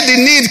where the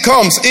need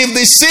comes, if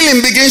the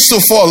ceiling begins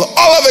to fall,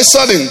 all of a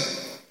sudden,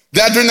 the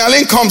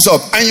adrenaline comes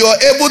up and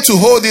you're able to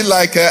hold it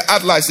like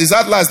Atlas. It's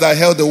Atlas that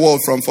held the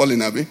world from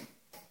falling, Abi.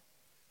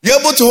 You're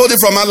able to hold it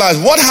from Atlas.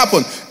 What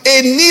happened?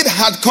 A need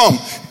had come.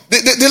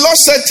 The Lord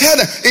said, tell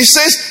them, it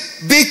says,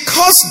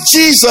 because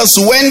Jesus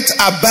went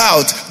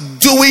about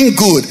doing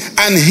good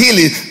and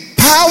healing,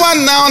 power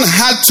now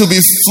had to be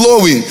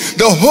flowing.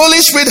 The Holy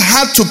Spirit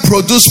had to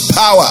produce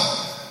power.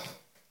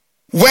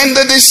 When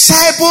the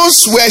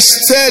disciples were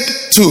said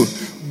to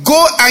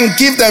go and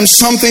give them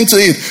something to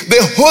eat, the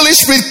Holy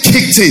Spirit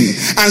kicked in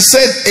and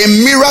said,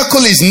 a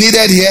miracle is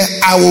needed here,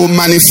 I will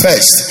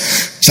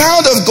manifest.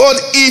 Child of God,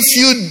 if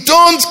you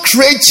don't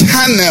create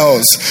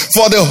channels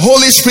for the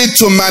Holy Spirit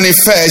to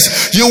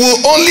manifest, you will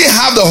only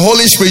have the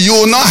Holy Spirit, you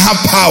will not have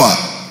power.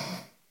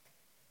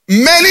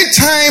 Many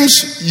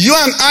times you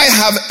and I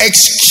have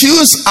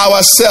excused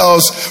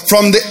ourselves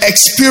from the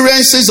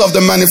experiences of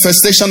the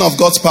manifestation of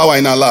God's power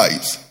in our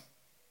lives.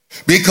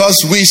 Because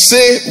we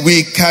say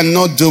we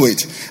cannot do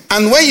it.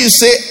 And when you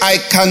say I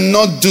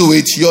cannot do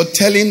it, you're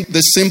telling the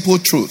simple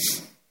truth.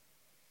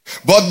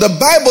 But the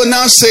Bible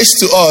now says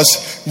to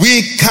us,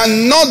 we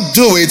cannot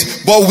do it,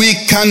 but we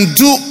can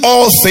do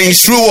all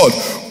things through what?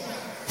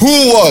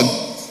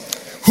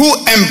 Who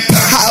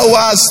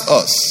empowers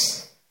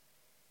us.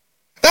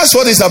 That's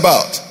what it's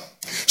about.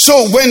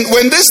 So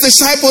when these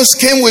disciples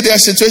came with their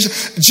situation,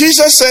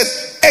 Jesus said,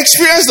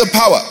 experience the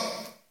power.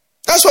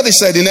 That's what he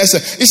said in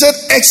essence. He said,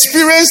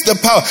 experience the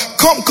power.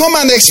 Come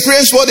and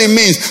experience what it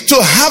means to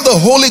have the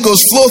Holy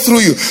Ghost flow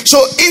through you.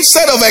 So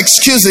instead of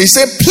excuses, he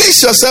said,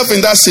 place yourself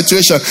in that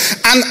situation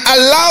and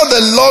allow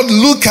the Lord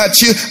look at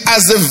you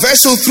as the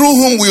vessel through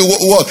whom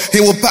he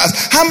will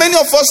pass. How many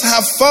of us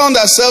have found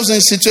ourselves in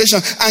a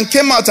situation and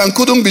came out and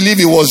couldn't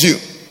believe it was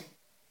you?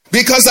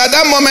 Because at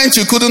that moment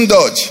you couldn't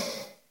dodge.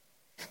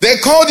 They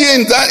called you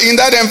in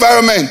that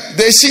environment.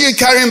 They see you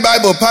carrying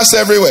Bible, pass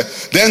everywhere.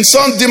 Then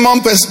some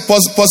demon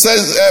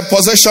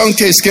possession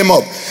case came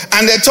up.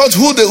 And they thought,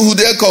 who do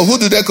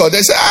they call?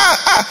 They said,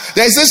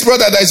 there's this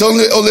brother that is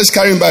always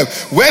carrying Bible.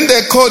 When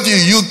they called you,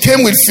 you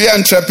came with fear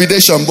and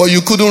trepidation, but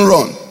you couldn't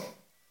run.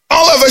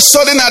 All of a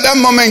sudden at that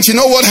moment, you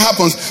know what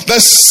happens? The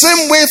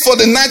same way for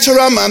the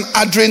natural man,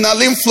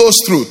 adrenaline flows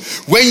through.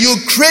 When you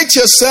create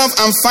yourself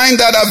and find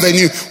that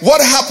avenue,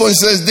 what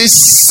happens is the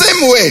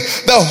same way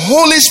the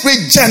Holy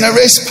Spirit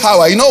generates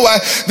power. You know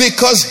why?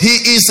 Because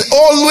he is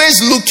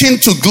always looking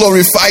to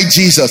glorify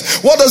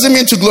Jesus. What does it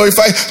mean to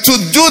glorify? To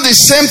do the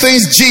same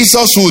things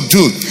Jesus would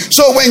do.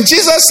 So when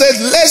Jesus said,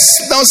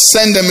 let's not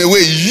send them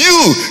away,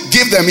 you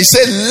give them. He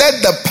said, let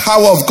the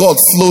power of God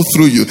flow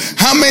through you.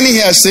 How many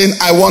here are saying,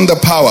 I want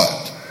the power?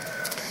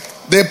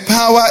 The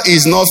power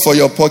is not for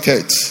your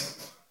pocket.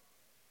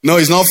 No,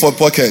 it's not for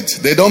pocket.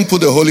 They don't put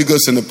the Holy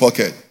Ghost in the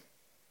pocket.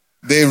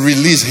 They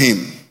release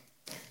him.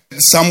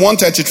 Psalm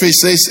 133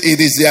 says it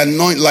is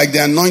like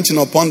the anointing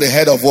upon the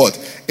head of what?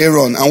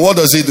 Aaron. And what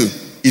does it do?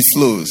 It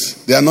flows.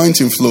 The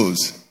anointing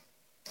flows.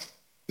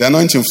 The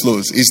anointing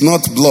flows. It's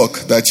not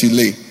block that you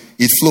lay.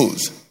 It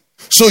flows.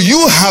 So you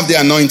have the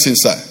anointing,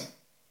 sir.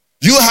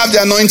 You have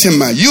the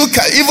anointing, man.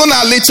 Even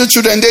our little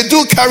children, they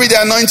do carry the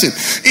anointing.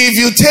 If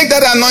you take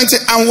that anointing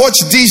and watch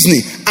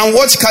Disney and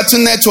watch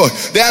Cartoon Network,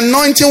 the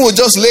anointing will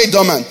just lay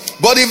dormant.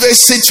 But if a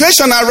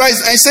situation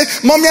arises and say,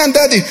 Mommy and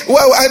Daddy,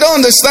 well, I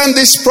don't understand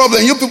this problem.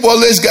 You people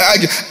always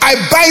argue. I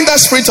bind that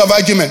spirit of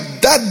argument.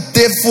 That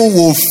devil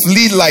will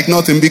flee like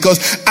nothing,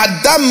 because at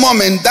that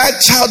moment,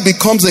 that child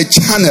becomes a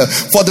channel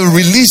for the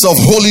release of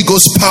Holy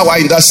Ghost power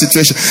in that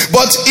situation.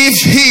 But if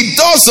he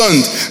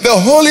doesn't, the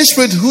Holy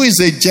Spirit, who is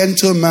a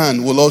gentle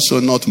man, will also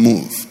not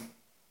move.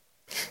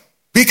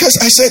 Because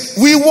I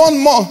said, we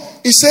want more.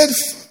 He said,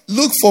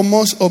 look for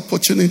more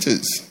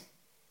opportunities.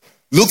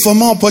 Look for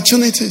more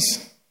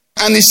opportunities.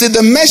 And he said,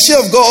 the mercy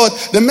of God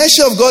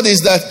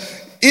is that,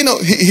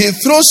 he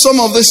throws some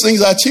of these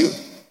things at you.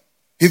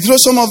 He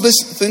throws some of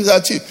these things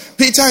at you.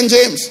 Peter and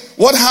James,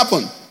 what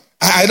happened?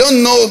 I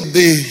don't know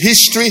the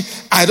history.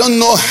 I don't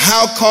know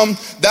how come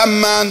that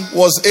man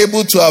was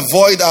able to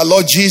avoid our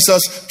Lord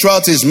Jesus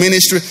throughout his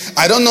ministry.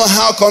 I don't know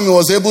how come he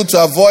was able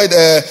to avoid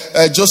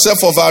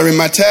Joseph of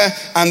Arimathea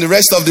and the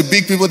rest of the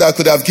big people that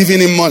could have given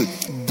him money.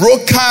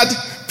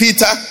 Brokered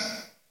Peter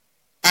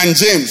and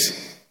James.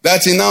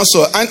 That he now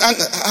saw. And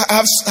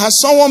has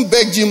someone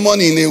begged you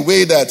money in a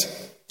way that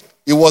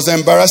it was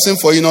embarrassing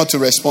for you not to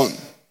respond?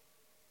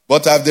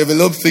 But I've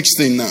developed thick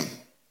skin now.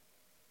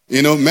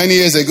 Many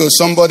years ago,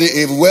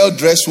 a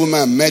well-dressed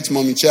woman met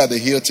Mommy Che at the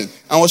Hilton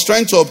and was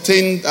trying to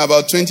obtain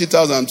about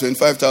 20,000,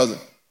 25,000.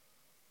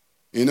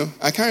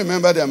 I can't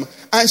remember them.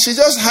 And she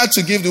just had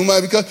to give the woman,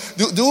 because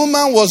the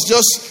woman was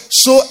just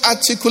so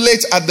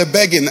articulate at the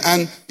begging,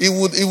 and it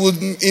would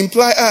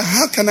imply,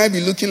 how can I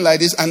be looking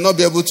like this and not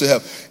be able to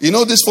help?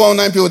 These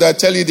 409 people that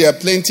tell you they are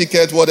plane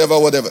ticket, whatever.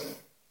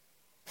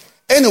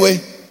 Anyway,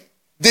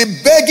 the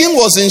begging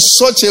was in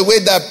such a way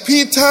that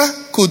Peter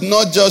could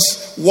not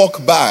just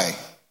walk by.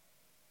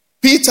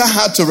 Peter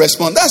had to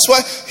respond. That's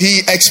why he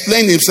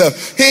explained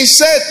himself. He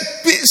said,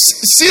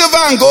 silver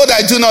and gold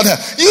I do not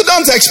have. You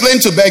don't explain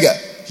to beggar.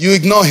 You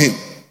ignore him.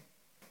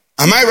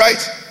 Am I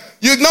right?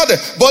 You ignore them.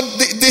 But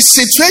the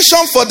situation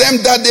for them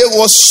that day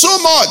was so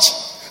much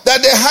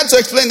that they had to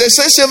explain. They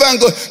say silver and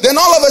gold. Then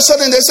all of a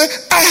sudden they say,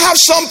 I have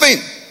something.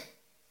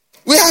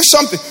 We have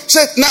something.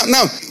 Say,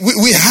 now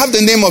we have the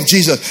name of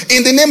Jesus.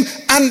 In the name,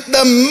 and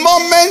the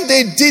moment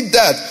they did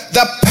that,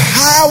 the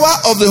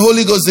power of the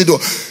Holy Ghost did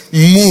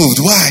moved.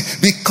 Why?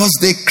 Because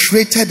they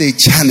created a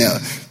channel.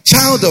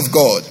 Child of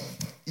God,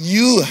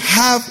 you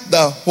have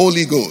the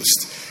Holy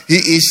Ghost. He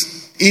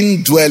is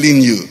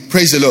indwelling you.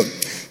 Praise the Lord.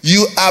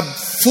 You are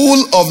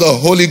full of the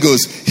Holy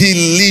Ghost.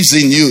 He lives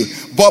in you.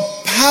 But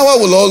power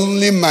will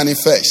only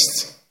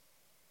manifest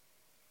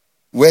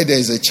where there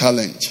is a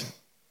challenge,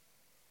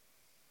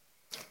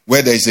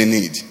 where there is a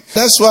need.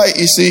 That's why,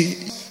 you see,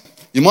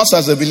 you must,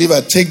 as a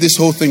believer, take this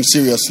whole thing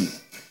seriously.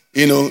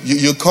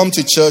 You come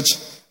to church,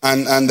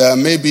 and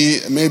maybe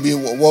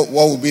what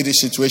will be the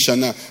situation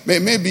now?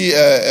 Maybe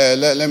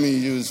let me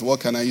use, what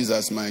can I use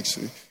as my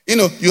experience?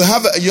 You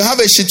have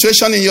a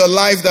situation in your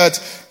life that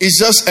is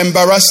just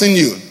embarrassing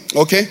you.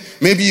 Okay,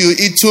 maybe you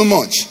eat too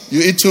much,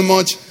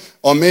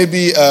 or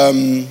maybe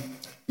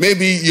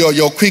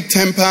you're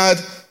quick-tempered,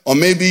 or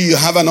maybe you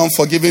have an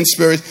unforgiving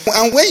spirit.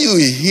 And when you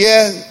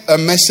hear a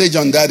message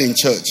on that in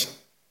church,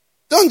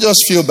 don't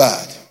just feel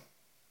bad.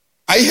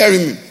 Are you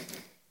hearing me?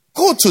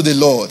 Go to the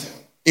Lord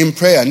in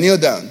prayer, kneel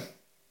down.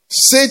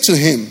 Say to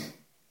him,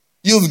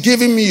 you've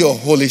given me your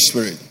Holy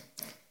Spirit.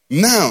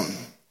 Now,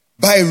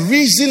 by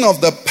reason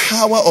of the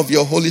power of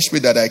your Holy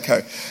Spirit that I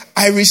carry,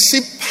 I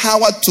receive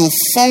power to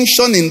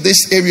function in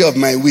this area of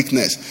my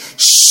weakness,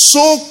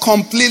 so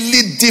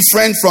completely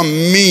different from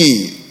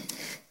me.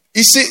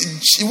 You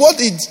see, what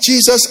did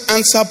Jesus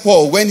answer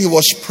Paul when he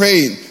was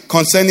praying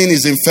concerning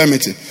his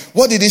infirmity?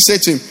 What did he say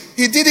to him?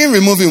 He didn't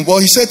remove him.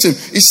 What he said to him,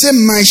 he said,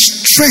 my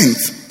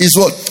strength is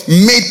what?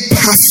 Made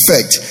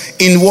perfect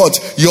in what?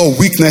 Your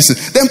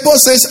weaknesses. Then Paul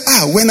says,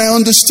 when I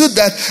understood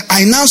that,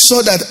 I now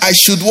saw that I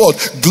should what?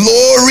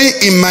 Glory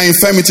in my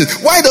infirmities.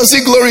 Why does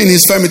he glory in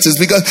his infirmities?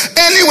 Because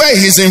anywhere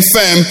he's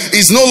infirm,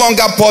 it's no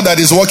longer Paul that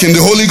is working.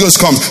 The Holy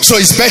Ghost comes.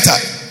 So it's better.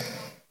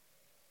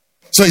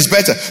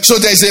 So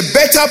there's a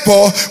better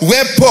Paul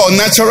where Paul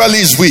naturally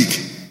is weak.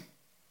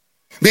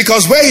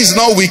 Because where he's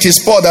not weak,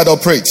 it's Paul that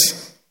operates.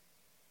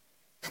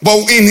 But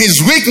in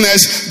his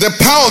weakness, the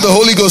power of the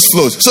Holy Ghost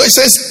flows. So it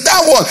says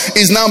that one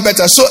is now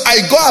better. So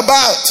I go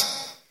about.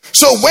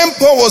 So when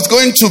Paul was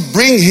going to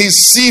bring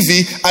his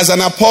CV as an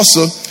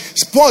apostle,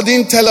 Paul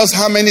didn't tell us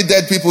how many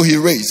dead people he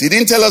raised. He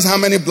didn't tell us how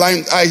many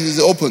blind eyes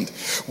he opened.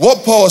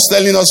 What Paul was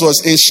telling us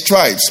was in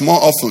stripes more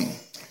often.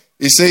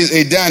 He says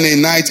a day and a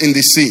night in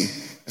the sea.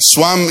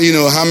 Swam,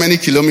 how many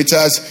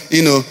kilometers,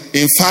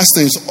 in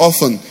fastings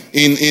often,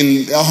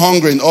 in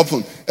hungering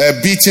often,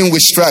 beaten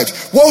with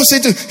stripes. What was he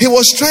doing? He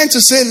was trying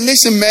to say,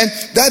 listen, man,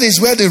 that is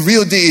where the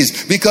real deal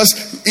is.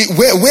 Because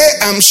where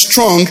I'm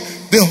strong,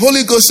 the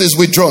Holy Ghost is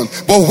withdrawn.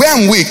 But where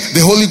I'm weak,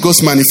 the Holy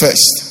Ghost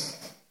manifests.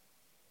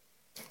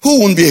 Who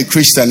won't be a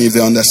Christian if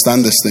they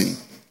understand this thing?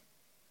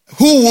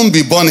 Who won't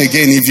be born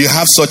again if you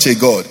have such a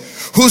God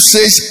who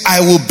says, I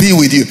will be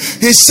with you?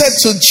 He said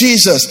to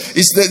Jesus,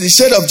 he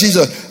said of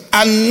Jesus,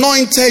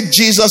 anointed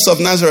Jesus of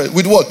Nazareth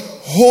with what?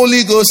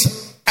 Holy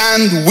Ghost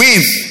and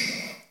with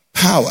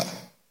power.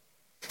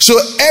 So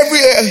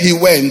everywhere he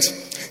went,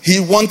 he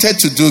wanted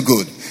to do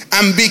good.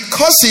 And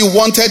because he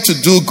wanted to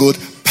do good,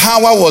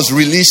 power was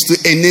released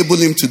to enable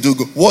him to do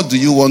good. What do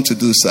you want to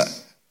do, sir?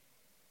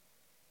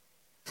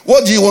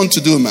 What do you want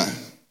to do, man?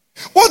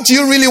 What do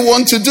you really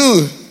want to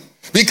do?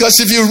 Because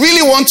if you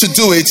really want to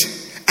do it,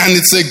 and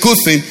it's a good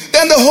thing,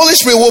 then the Holy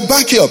Spirit will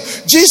back you up.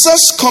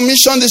 Jesus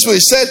commissioned this way. He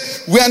said,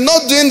 we are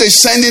not doing the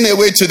sending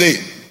away today.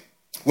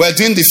 We're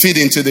doing the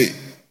feeding today.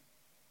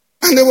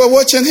 And they were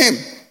watching him.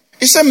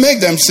 He said, make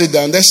them sit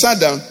down. They sat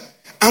down.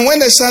 And when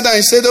they sat down,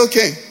 he said,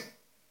 okay.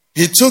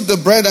 He took the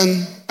bread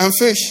and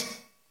fish.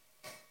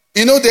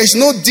 You know, there's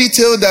no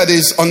detail that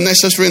is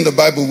unnecessary in the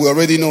Bible. We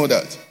already know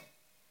that.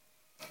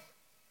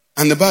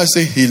 And the Bible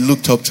says he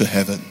looked up to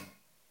heaven.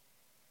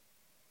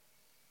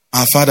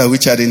 Our Father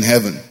which art in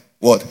heaven.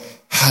 What?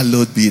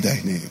 Hallowed be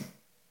thy name.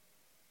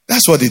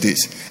 That's what it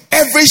is.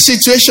 Every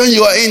situation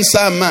you are in,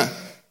 sir, man,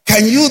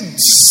 can you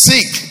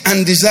seek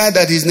and desire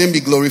that his name be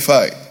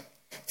glorified?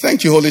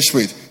 Thank you, Holy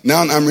Spirit.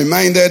 Now I'm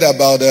reminded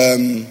about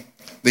the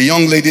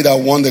young lady that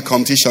won the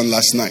competition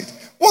last night.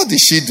 What did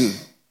she do?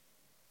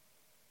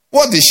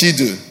 What did she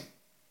do?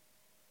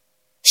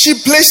 She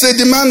placed a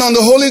demand on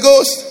the Holy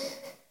Ghost.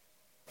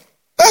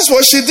 That's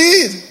what she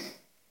did.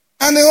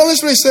 And the Holy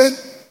Spirit said,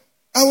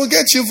 I will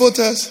get you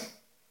voters.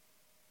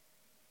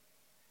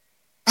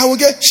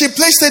 She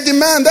placed a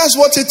demand. That's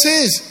what it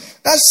is.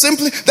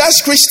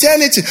 That's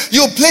Christianity.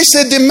 You place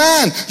a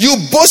demand. You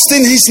boast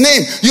in his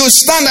name. You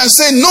stand and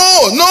say, no,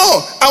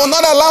 I will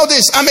not allow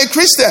this. I'm a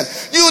Christian.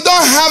 You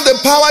don't have the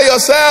power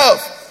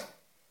yourself.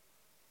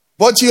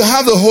 But you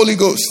have the Holy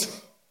Ghost.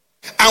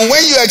 And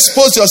when you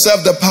expose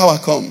yourself, the power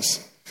comes.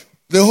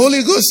 The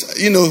Holy Ghost,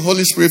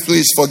 Holy Spirit,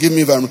 please forgive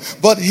me if I'm wrong.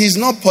 But he's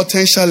not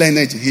potential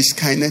energy. He's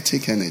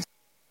kinetic energy.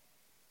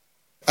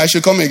 I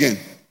should come again.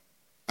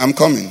 I'm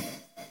coming.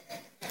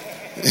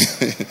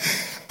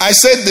 I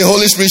said the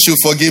Holy Spirit should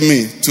forgive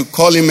me to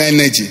call him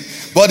energy.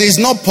 But it's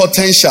not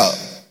potential.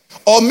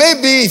 Or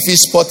maybe if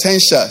it's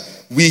potential,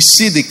 we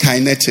see the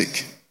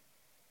kinetic.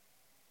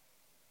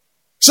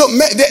 So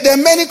there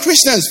are many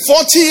Christians,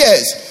 40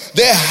 years,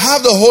 they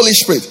have the Holy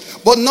Spirit.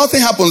 But nothing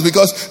happens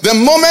because the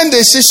moment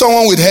they see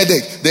someone with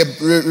headache, they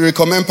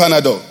recommend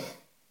Panadol.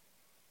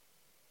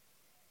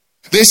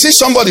 They see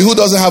somebody who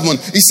doesn't have money.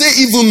 He say,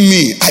 even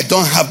me, I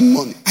don't have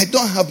money. I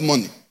don't have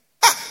money.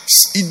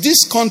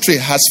 This country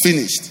has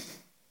finished.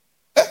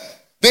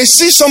 They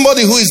see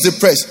somebody who is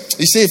depressed.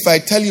 He say, if I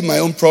tell you my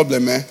own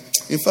problem,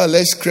 in fact,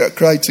 let's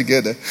cry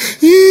together.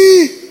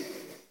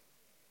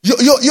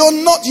 You're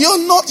not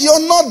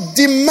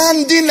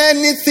demanding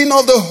anything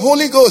of the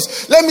Holy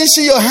Ghost. Let me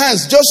see your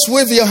hands. Just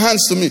wave your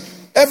hands to me.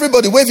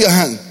 Everybody, wave your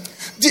hand.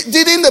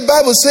 Didn't the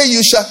Bible say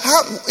you shall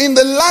have, in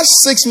the last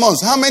 6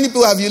 months, how many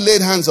people have you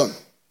laid hands on?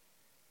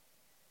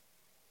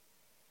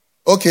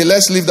 Okay,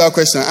 let's leave that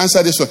question.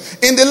 Answer this one.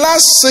 In the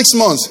last 6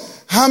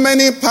 months, how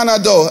many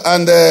Panadol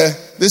and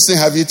this thing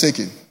have you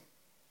taken?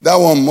 That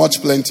one,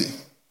 much plenty.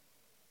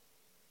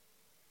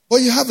 Well,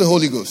 you have the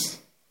Holy Ghost.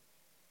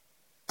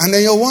 And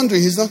then you're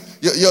wondering, he's not,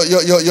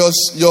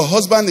 your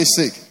husband is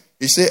sick.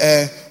 He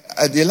say,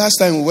 the last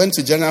time we went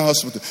to general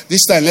hospital,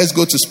 this time let's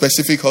go to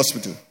specific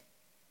hospital.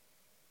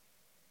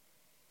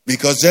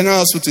 Because general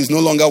hospital is no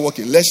longer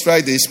working. Let's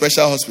try the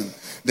special hospital.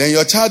 Then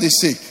your child is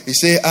sick. He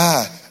say,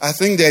 I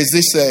think there is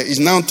this, is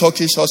now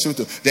Turkish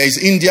hospital. There is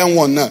Indian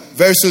one now.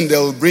 Very soon they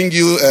will bring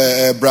you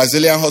a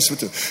Brazilian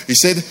hospital. He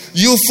said,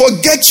 you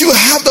forget you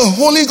have the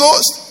Holy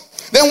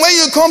Ghost. Then when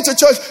you come to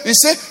church, he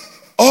said,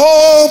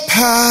 all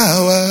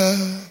power,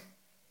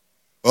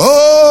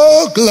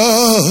 all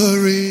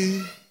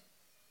glory,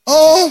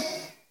 all,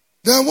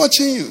 they're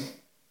watching you.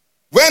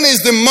 When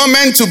is the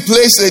moment to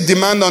place a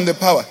demand on the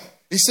power?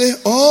 He said,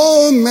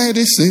 all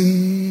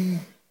medicine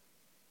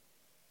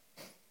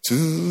to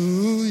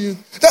you.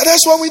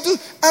 That's what we do.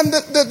 And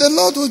the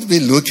Lord would be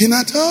looking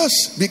at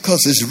us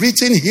because it's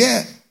written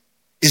here.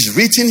 It's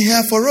written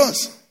here for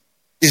us.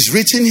 It's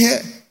written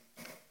here.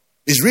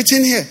 It's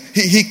written here.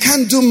 He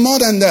can't do more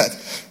than that.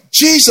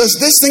 Jesus,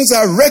 these things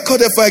are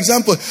recorded. For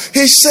example,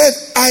 he said,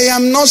 I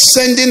am not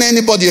sending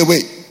anybody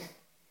away.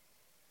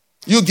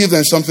 You give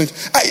them something.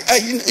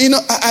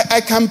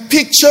 I can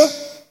picture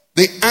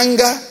the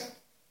anger.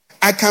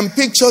 I can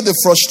picture the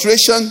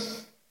frustration.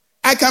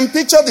 I can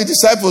picture the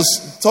disciples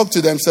talk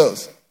to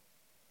themselves.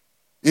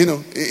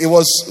 It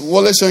was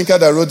Wole Soyinka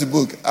that wrote the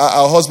book.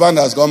 Our husband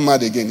has gone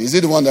mad again. Is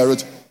it the one that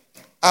wrote?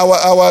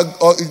 Our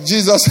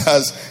Jesus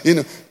has,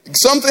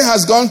 something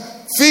has gone.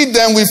 Feed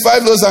them with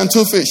 5 loaves and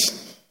 2 fish.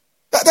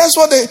 That's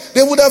what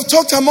they would have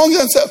talked among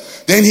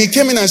themselves. Then he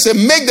came in and said,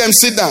 make them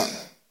sit down.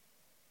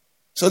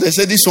 So they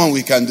said, this one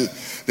we can do.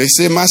 They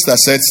say, Master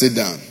said, sit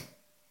down.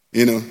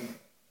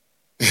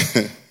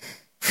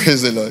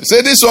 Praise the Lord.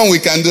 Say, this one we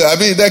can do. I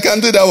mean, they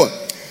can do that one.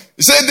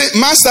 He said, the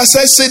master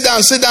said, sit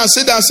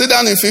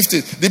down in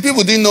 50. The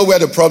people didn't know where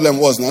the problem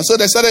was now. So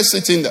they started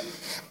sitting there.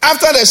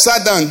 After they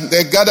sat down,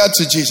 they gathered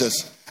to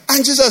Jesus.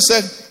 And Jesus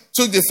said,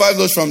 took the 5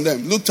 loaves from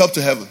them, looked up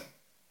to heaven.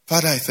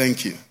 Father, I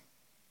thank you.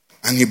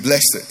 And he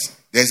blessed it.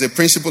 There's a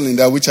principle in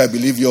that which I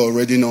believe you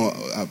already know.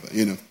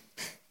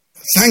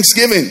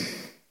 Thanksgiving.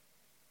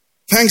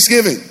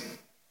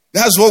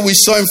 That's what we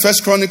saw in 1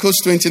 Chronicles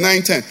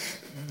 29:10.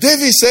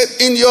 David said,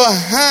 in your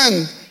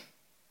hand,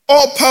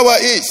 all power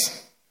is.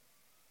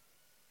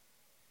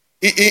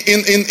 In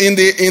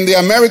the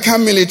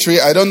American military,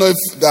 I don't know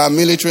if the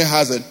military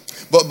has it,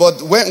 but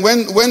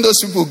when those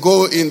people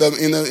go in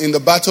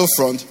the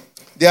battlefront,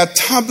 there are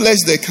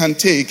tablets they can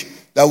take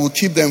that will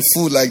keep them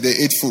full like they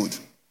ate food.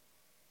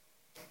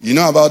 You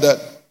know about that?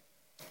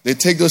 They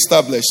take those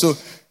tablets. So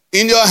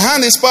in your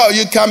hand is power.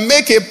 You can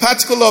make a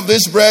particle of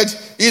this bread,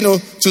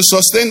 to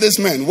sustain this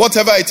man,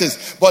 whatever it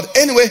is. But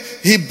anyway,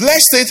 he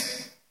blessed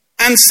it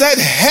and said,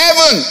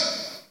 heaven,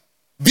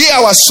 be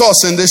our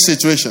source in this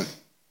situation.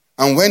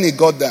 And when he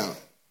got down,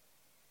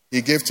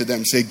 he gave to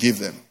them, say, give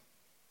them.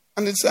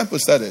 And the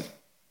disciples started.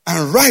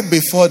 And right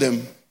before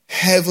them,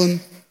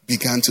 heaven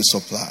began to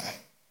supply.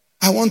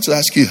 I want to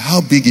ask you,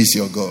 how big is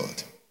your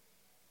God?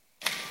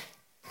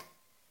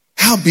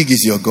 How big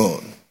is your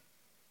God?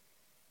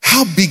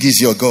 How big is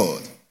your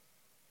God?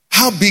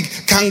 How big?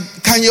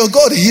 Can your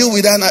God heal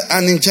without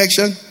an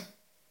injection?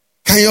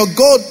 Can your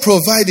God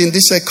provide in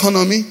this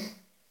economy?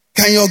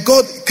 Can your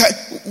God,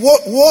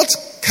 what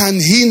can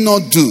he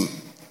not do?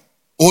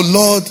 Oh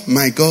Lord,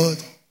 my God.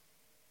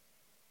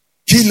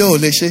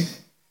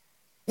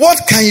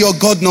 What can your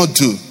God not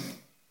do?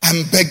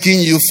 I'm begging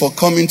you for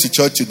coming to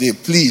church today.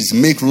 Please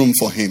make room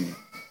for him.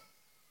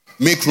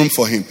 Make room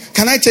for him.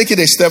 Can I take it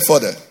a step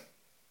further?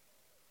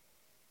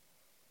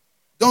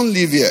 Don't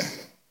live here.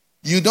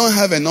 You don't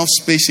have enough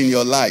space in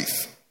your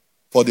life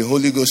for the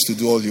Holy Ghost to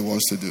do all he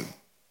wants to do.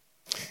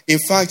 In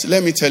fact,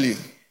 let me tell you,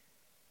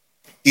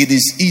 it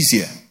is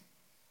easier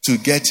to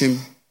get him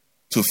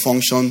to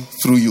function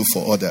through you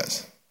for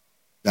others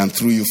than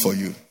through you for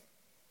you.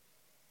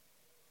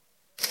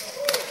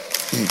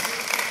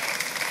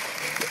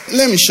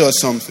 Let me show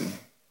something.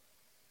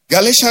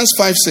 Galatians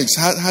 5:6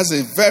 has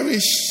a very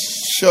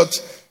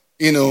short,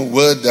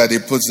 word that he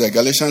puts there.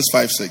 Galatians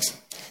 5:6.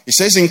 It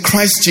says, in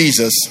Christ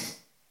Jesus,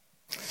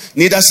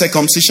 neither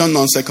circumcision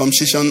nor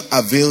uncircumcision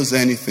avails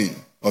anything.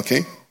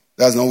 Okay?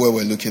 That's not what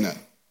we're looking at.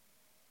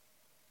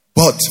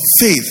 But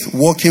faith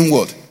working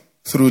what?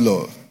 Through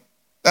love.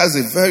 That's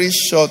a very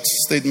short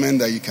statement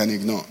that you can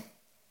ignore.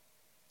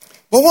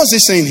 But what's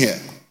it saying here?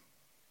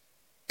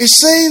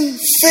 It's saying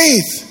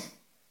faith,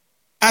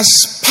 as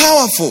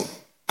powerful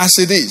as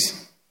it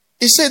is.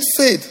 It said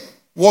faith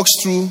works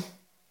through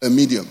a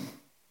medium.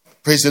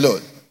 Praise the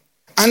Lord.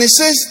 And it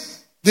says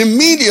the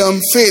medium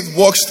faith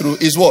works through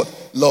is what?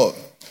 Love.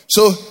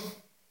 So,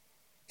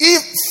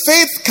 if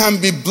faith can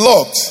be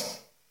blocked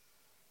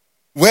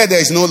where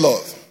there is no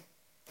love,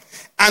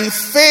 and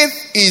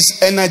faith is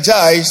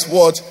energized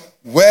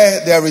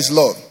where there is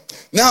love.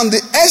 Now,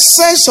 the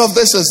essence of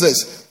this is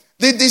this.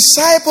 The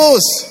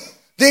disciples,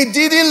 they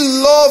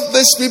didn't love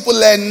these people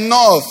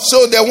enough.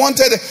 So they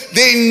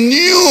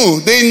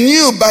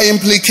knew by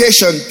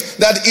implication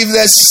that if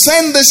they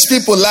send these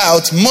people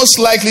out, most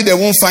likely they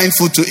won't find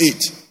food to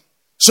eat.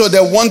 So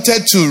they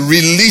wanted to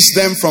release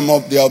them from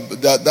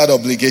that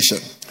obligation.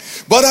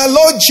 But our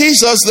Lord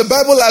Jesus, the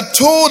Bible had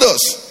told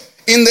us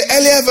in the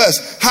earlier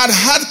verse, had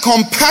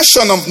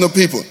compassion of the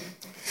people.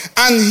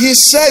 And he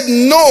said,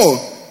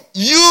 no,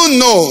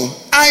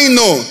 I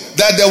know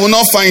that they will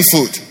not find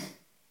food.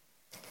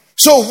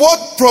 So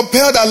what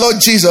propelled our Lord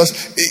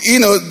Jesus,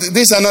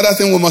 this is another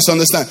thing we must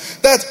understand.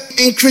 That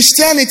in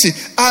Christianity,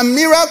 our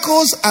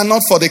miracles are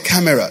not for the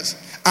cameras.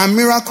 Our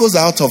miracles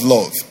are out of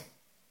love.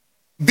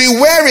 Be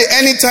wary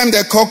anytime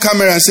they call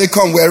camera and say,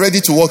 come, we're ready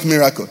to work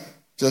miracle.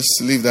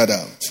 Just leave that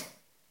out.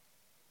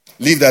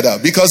 Leave that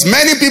out. Because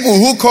many people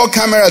who call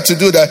camera to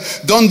do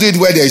that don't do it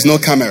where there is no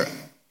camera.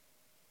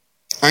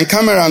 And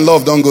camera and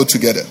love don't go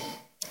together.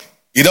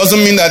 It doesn't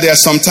mean that there are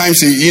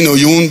sometimes,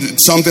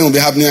 something will be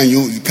happening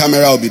and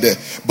camera will be there.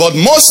 But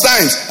most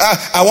times,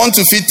 I want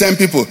to feed 10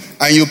 people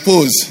and you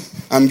pose,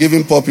 I'm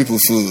giving poor people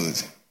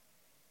food.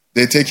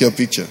 They take your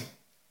picture.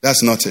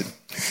 That's not it.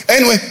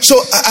 Anyway, so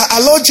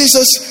our Lord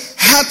Jesus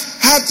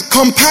had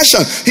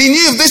compassion. He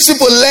knew if these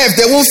people left,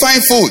 they won't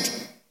find food.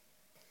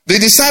 The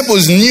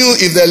disciples knew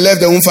if they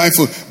left, they won't find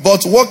food.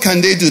 But what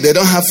can they do? They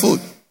don't have food.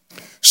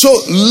 So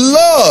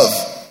love,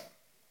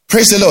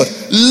 praise the Lord,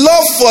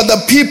 love for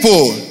the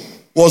people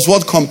was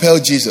what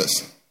compelled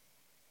Jesus.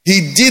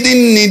 He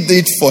didn't need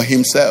it for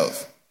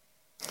himself.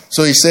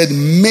 So he said,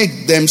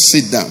 make them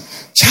sit down.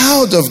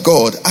 Child of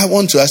God, I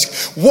want to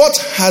ask, what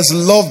has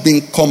love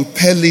been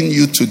compelling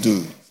you to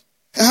do?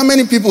 How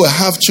many people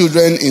have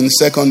children in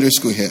secondary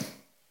school here?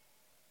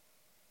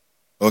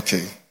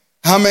 Okay.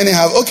 How many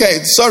have? Okay,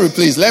 sorry,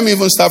 please. Let me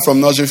even start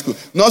from nursery school.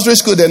 Nursery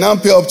school, they now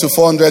pay up to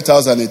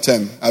 400,000 a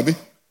term. Abi?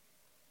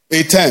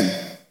 A term.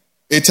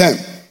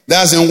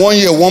 That's in 1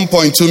 year,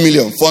 1.2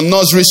 million for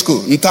nursery school.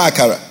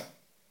 Ntakara.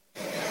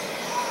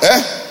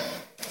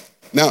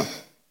 Now,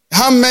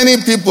 how many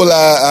people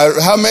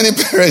how many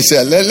parents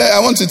here? I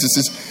want you to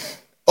see.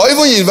 Or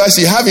even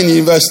university, have in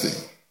university.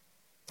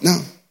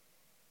 Now,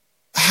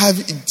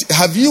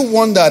 have you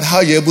wondered how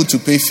you're able to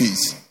pay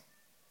fees?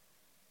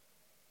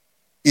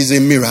 It's a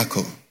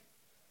miracle.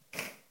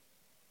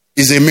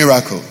 It's a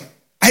miracle.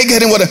 Are you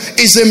getting what?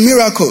 It's a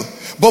miracle.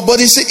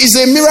 But it's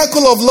a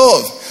miracle of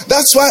love.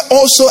 That's why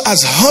also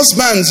as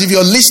husbands, if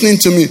you're listening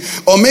to me,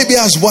 or maybe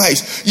as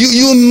wives,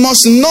 you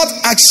must not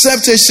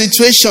accept a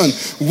situation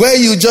where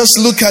you just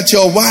look at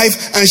your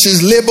wife and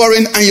she's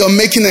laboring and you're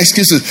making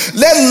excuses.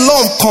 Let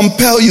love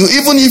compel you,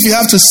 even if you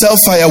have to sell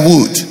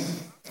firewood.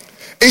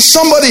 Is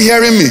somebody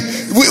hearing me?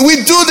 We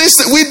do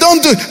this, we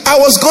don't do it. I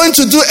was going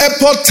to do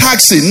airport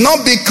taxi,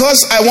 not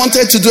because I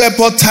wanted to do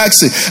airport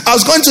taxi. I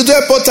was going to do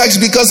airport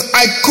taxi because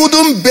I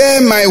couldn't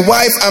bear my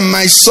wife and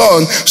my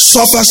son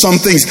suffer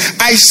some things.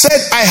 I said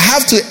I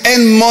have to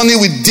earn money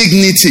with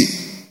dignity.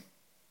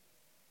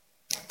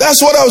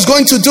 That's what I was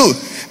going to do.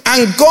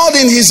 And God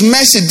in his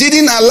mercy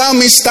didn't allow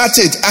me start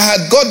it. I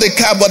had got the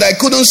car, but I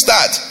couldn't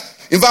start.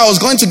 If I was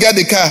going to get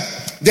the car,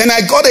 then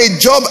I got a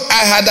job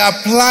I had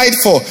applied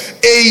for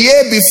a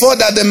year before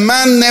that. The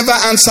man never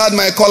answered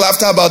my call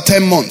after about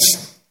 10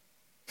 months.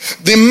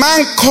 The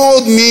man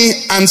called me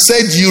and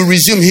said, you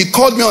resume. He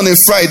called me on a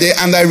Friday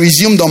and I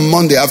resumed on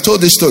Monday. I've told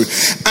this story.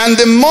 And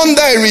the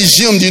Monday I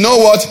resumed, you know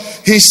what?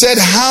 He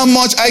said, how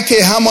much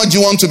do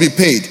you want to be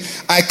paid?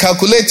 I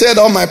calculated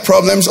all my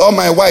problems, all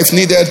my wife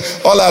needed,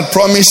 all I'd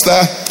promised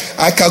her.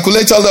 I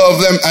calculated all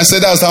of them and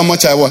said that's how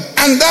much I want.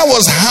 And that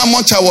was how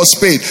much I was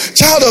paid.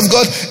 Child of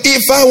God,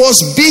 if I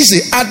was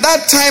busy, at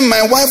that time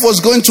my wife was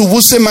going to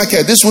Wuse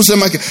Market,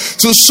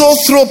 to sew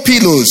throw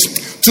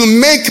pillows, to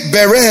make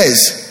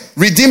berets,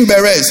 redeem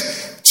berets,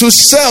 to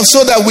sell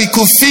so that we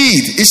could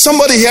feed. Is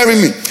somebody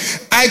hearing me?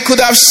 I could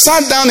have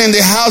sat down in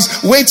the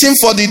house waiting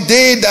for the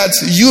day that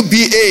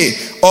UBA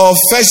or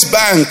First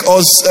Bank or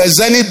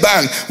Zenith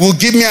Bank will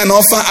give me an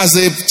offer as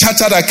a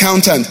chartered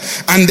accountant,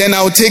 and then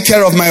I'll take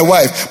care of my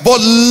wife. But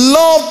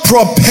love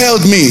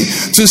propelled me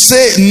to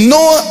say,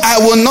 no,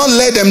 I will not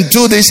let them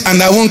do this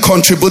and I won't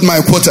contribute my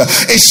quota.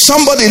 Is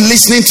somebody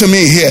listening to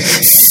me here?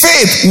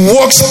 Faith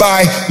works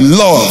by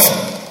love.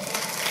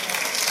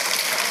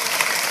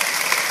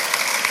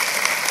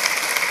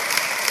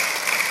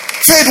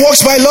 Faith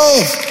works by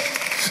love.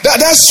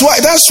 That's why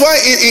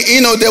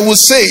they will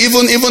say,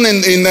 even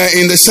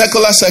in the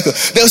secular circle,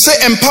 they'll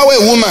say empower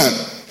a woman,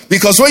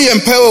 because when you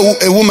empower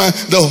a woman,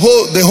 the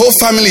whole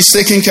family is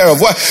taken care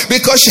of. Why?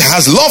 Because she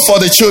has love for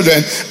the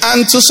children,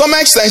 and to some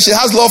extent she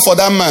has love for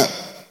that man.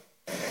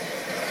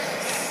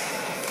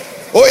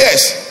 Oh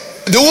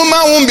yes, the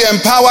woman won't be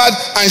empowered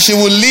and she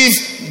will leave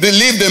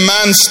the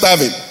man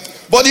starving.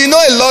 But you know,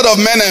 a lot of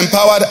men are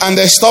empowered and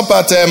they stop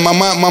at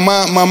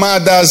Mama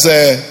Ada's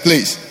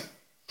place.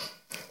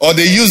 Or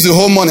they use the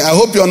whole money. I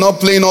hope you're not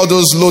playing all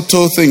those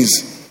lotto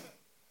things.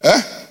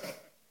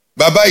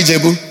 Baba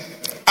Ijebu.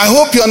 I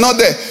hope you're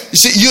not there. You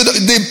see,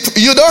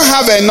 you don't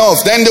have enough.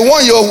 Then the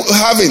one you're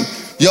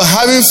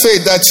having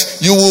faith that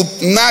you will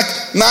knock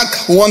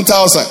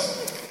 1,000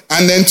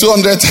 and then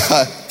 200.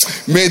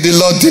 May the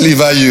Lord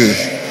deliver you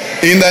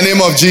in the name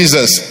of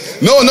Jesus.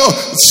 No.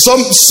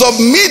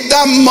 Submit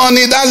that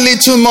money, that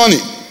little money.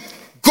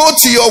 Go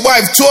to your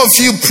wife, two of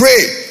you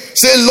pray.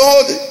 Say,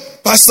 Lord,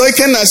 Pastor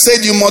Ikenna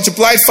said you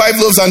multiplied 5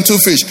 loaves and 2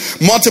 fish.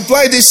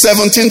 Multiply this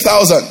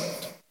 17,000.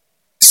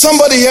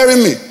 Somebody hearing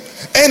me?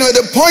 Anyway,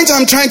 the point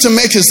I'm trying to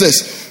make is this.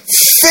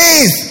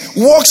 Faith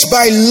works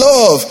by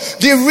love.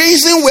 The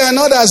reason we are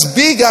not as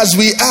big as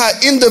we are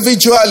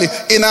individually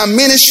in our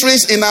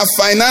ministries, in our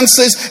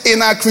finances,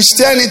 in our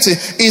Christianity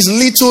is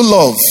little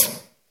love.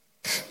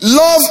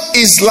 Love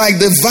is like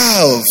the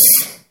valve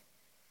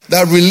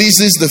that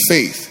releases the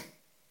faith.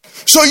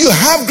 So you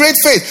have great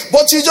faith,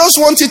 but you just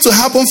want it to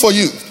happen for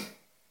you.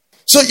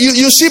 So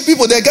you see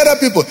people, they gather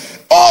people,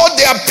 all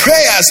their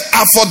prayers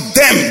are for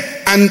them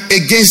and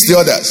against the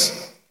others.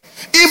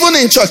 Even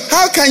in church,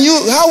 how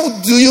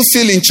do you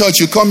feel in church?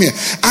 You come here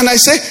and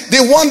I say,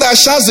 the one that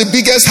shouts the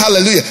biggest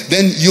hallelujah,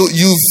 then you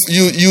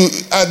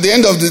at the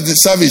end of the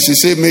service, you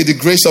say, may the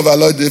grace of our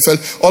Lord,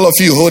 all of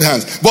you hold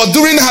hands. But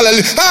during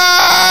hallelujah,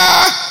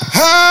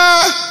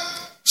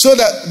 so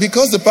that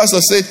because the pastor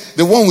said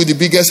the one with the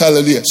biggest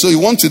hallelujah, so you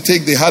want to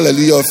take the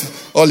hallelujah of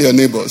all your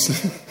neighbors.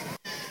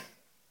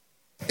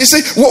 You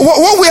see,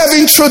 what we have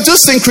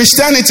introduced in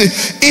Christianity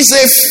is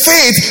a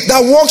faith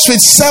that works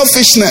with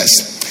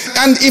selfishness.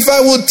 And if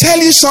I would tell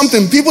you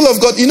something, people of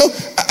God,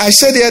 I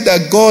said here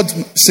that God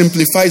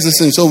simplifies this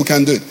thing so we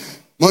can do it.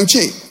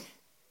 Monchi,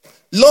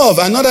 love,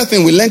 another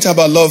thing we learned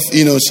about love,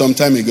 some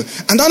time ago.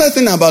 Another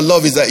thing about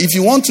love is that if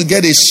you want to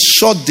get a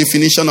short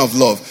definition of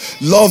love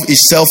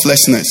is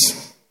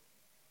selflessness.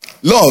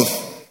 Love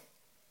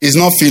is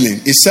not feeling,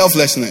 it's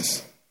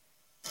selflessness.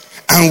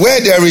 And where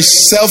there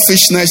is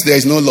selfishness, there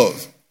is no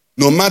love.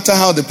 No matter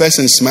how the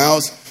person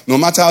smiles, no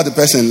matter how the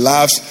person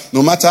laughs,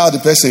 no matter how the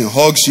person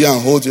hugs you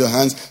and holds your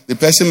hands, the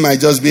person might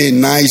just be a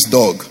nice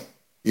dog.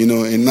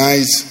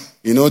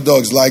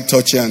 Dogs like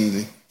touching.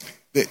 And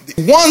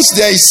once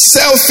there is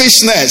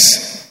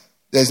selfishness,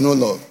 there's no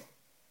love.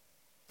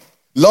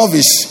 Love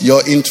is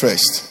your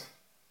interest.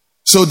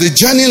 So the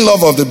genuine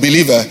love of the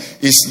believer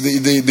is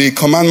the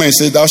commandment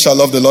says, thou shalt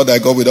love the Lord thy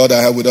God with all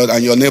thy heart, with all,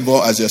 and your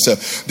neighbor as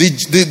yourself.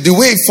 The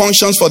way it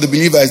functions for the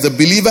believer is the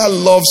believer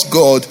loves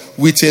God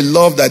with a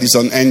love that is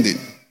unending.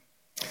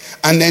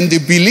 And then the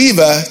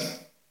believer,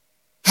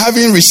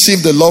 having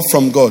received the love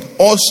from God,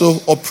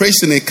 also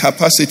operates in a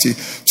capacity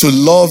to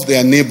love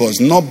their neighbors,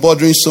 not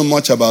bothering so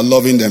much about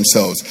loving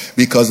themselves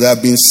because they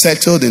have been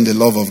settled in the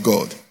love of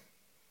God.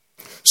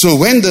 So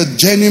when the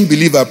genuine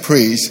believer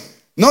prays,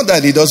 not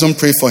that he doesn't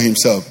pray for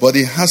himself, but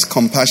he has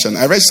compassion.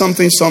 I read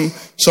something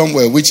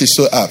somewhere which is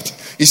so apt.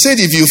 He said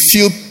if you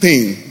feel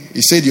pain,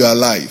 he said you're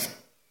alive.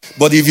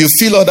 But if you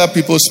feel other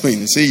people's pain,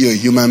 he said you're a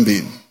human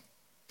being.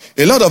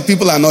 A lot of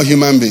people are not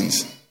human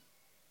beings.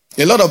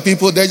 A lot of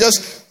people, they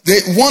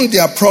want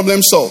their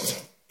problem solved.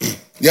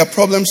 Their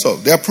problem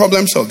solved. Their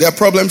problem solved. Their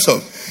problem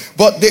solved.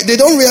 But they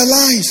don't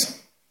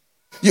realize.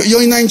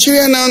 You're in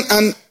Nigeria now,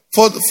 and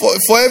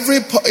for every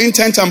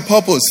intent and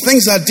purpose,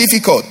 things are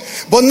difficult.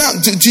 But now,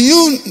 do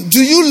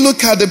you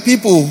look at the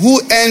people who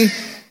earn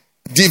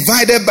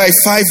divided by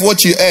 5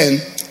 what you earn?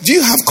 Do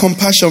you have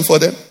compassion for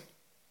them?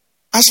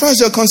 As far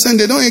as you're concerned,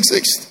 they don't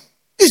exist.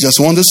 You just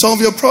want to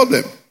solve your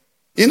problem.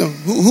 You know,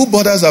 who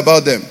bothers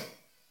about them?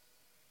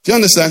 Do you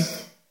understand?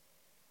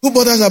 Who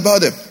bothers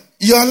about them?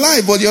 You're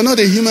alive, but you're not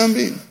a human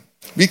being.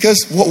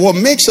 Because what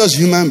makes us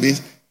human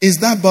beings is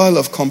that bowel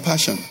of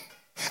compassion.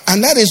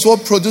 And that is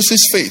what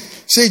produces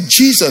faith. Say,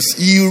 Jesus,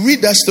 you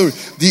read that story.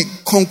 The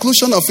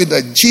conclusion of it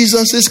that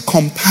Jesus'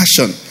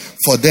 compassion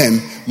for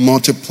them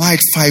multiplied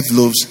 5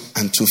 loaves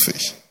and 2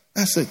 fish.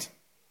 That's it.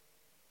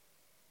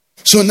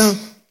 So now,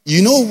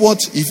 you know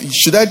what?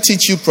 Should I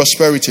teach you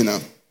prosperity now?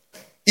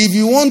 If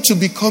you want to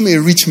become a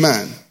rich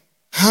man,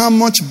 how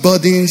much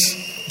burdens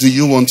do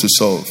you want to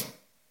solve?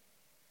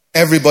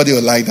 Everybody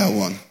will like that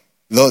one.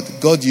 Lord,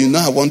 God, you know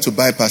I want to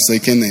buy Pastor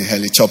Ikenna a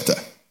helicopter.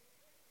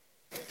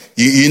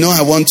 You know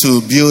I want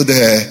to build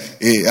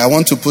I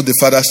want to put the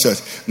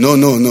Thefatherschurch. No.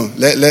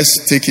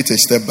 Let's take it a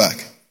step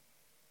back.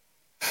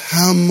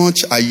 How much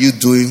are you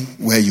doing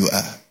where you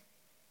are?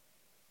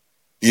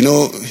 You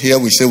know, here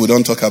we say we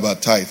don't talk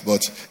about tithe,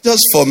 but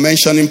just for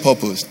mentioning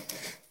purpose.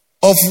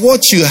 Of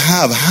what you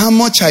have, how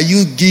much are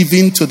you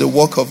giving to the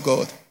work of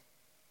God?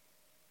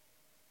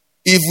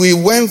 If we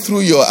went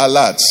through your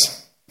alerts,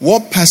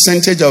 what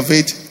percentage of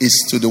it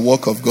is to the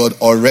work of God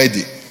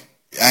already?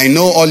 I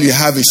know all you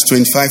have is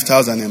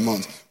 25,000 a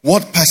month.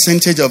 What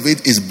percentage of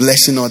it is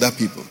blessing other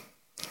people?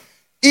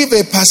 If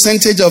a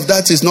percentage of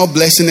that is not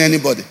blessing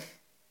anybody,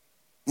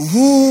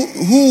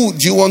 who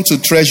do you want to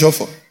treasure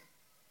for?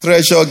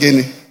 Treasure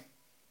Guinea.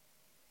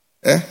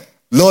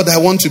 Lord, I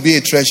want to be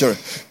a treasurer.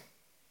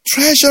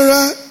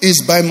 Treasurer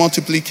is by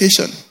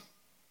multiplication.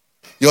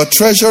 You're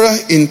treasurer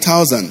in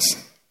thousands.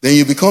 Then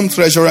you become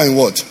treasurer in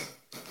what?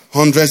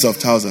 Hundreds of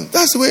thousands.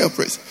 That's the way I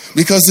pray.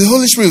 Because the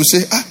Holy Spirit will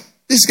say,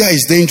 this guy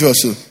is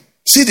dangerous. So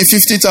see the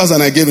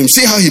 50,000 I gave him.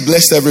 See how he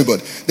blessed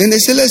everybody. Then they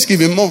say, let's give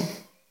him more.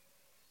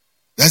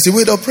 That's the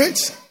way it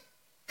operates.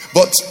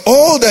 But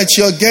all that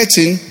you're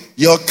getting,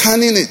 you're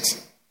canning it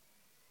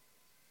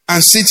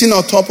and sitting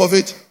on top of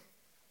it.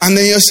 And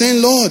then you're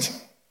saying, Lord,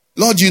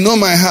 you know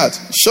my heart.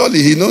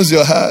 Surely he knows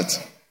your heart.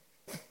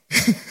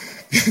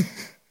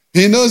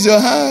 He knows your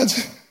heart.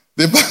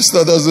 The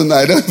pastor doesn't know.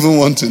 I don't even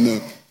want to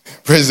know.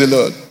 Praise the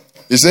Lord.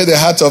 He said the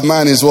heart of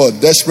man is what?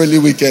 Desperately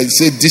wicked. He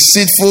said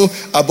deceitful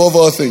above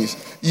all things.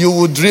 You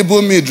will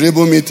dribble me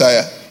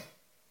tire.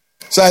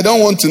 So I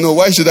don't want to know.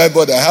 Why should I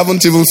bother? I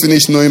haven't even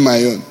finished knowing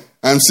my own.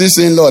 I'm still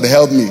saying, Lord,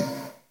 help me.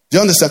 Do you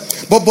understand?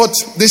 But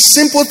the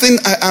simple thing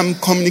I am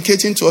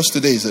communicating to us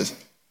today is this.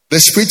 The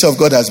Spirit of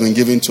God has been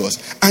given to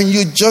us. And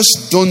you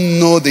just don't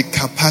know the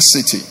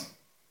capacity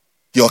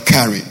you're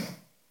carrying.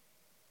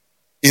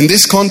 In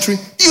this country,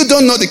 you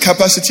don't know the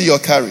capacity you're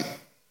carrying.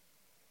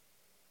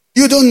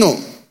 You don't know.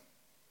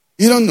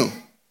 You don't know.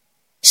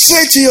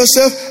 Say to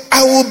yourself,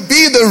 I will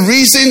be the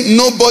reason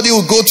nobody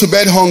will go to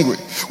bed hungry.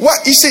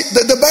 What? You see,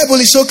 the Bible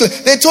is so clear.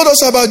 They told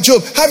us about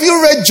Job. Have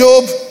you read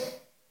Job?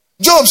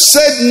 Job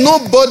said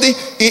nobody,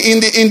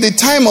 in the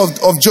time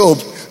of Job,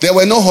 there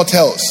were no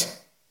hotels.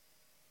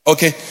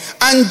 Okay?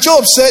 And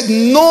Job said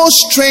no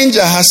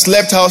stranger has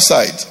slept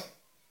outside.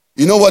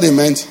 You know what it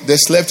meant? They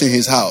slept in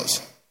his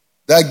house.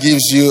 That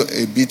gives you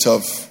a bit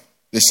of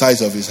the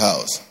size of his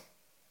house.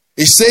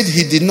 He said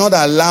he did not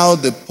allow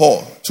the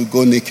poor to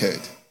go naked.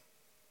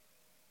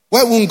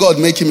 Why wouldn't God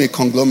make him a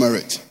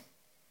conglomerate?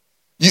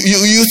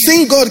 You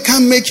think God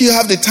can make you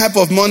have the type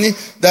of money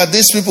that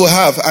these people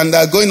have and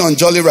are going on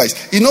jolly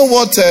rides? You know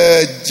what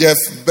Jeff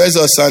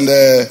Bezos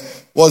and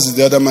what's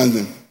the other man's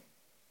name?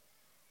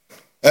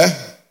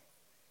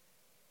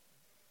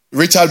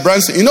 Richard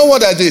Branson. You know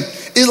what I did?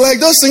 It's like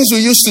those things we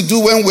used to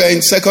do when we were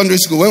in secondary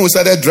school, when we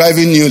started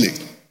driving newly.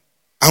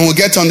 And we'll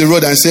get on the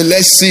road and say,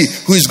 let's see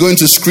who is going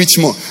to screech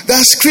more.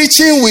 They're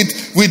screeching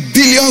with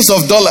billions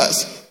of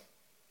dollars.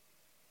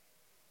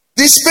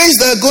 The space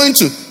they're going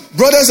to,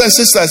 brothers and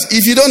sisters,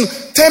 if you don't,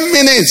 10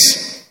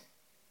 minutes,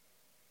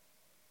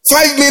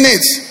 5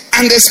 minutes,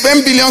 and they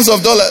spend billions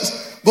of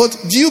dollars. But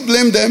do you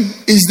blame them?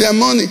 It's their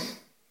money.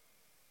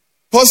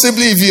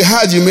 Possibly if you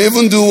had, you may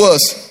even do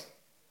worse.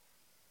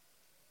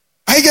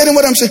 Are you getting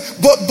what I'm saying?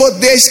 But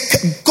there's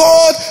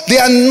God, the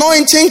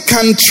anointing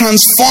can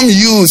transform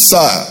you,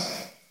 sir.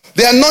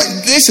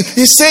 Listen,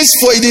 he says,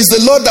 for it is the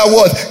Lord that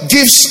what?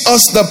 Gives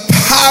us the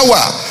power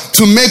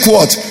to make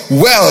what?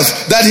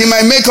 Wealth, that he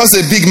might make us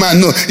a big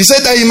man. No, he said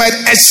that he might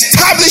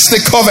establish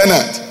the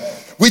covenant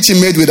which he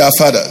made with our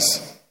fathers.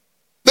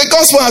 The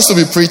gospel has to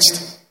be preached.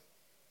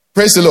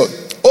 Praise the Lord.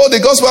 Oh, the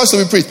gospel has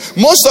to be preached.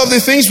 Most of the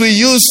things we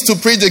use to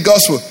preach the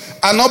gospel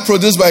are not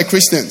produced by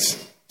Christians.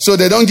 So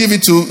they don't give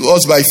it to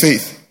us by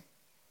faith.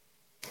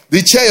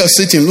 The chair you're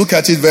sitting, look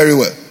at it very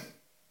well.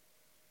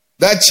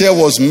 That chair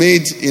was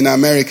made in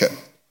America.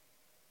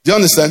 Do you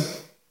understand?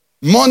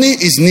 Money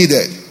is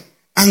needed.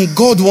 And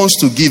God wants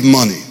to give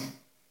money.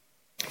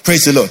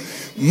 Praise the Lord.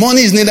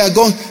 Money is needed.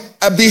 God,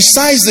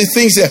 besides the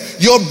things there,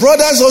 your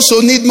brothers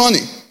also need money.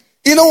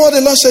 You know what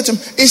the Lord said to him?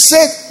 He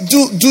said,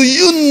 do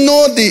you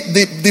know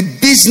the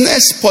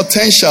business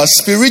potential,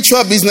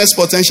 spiritual business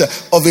potential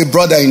of a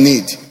brother in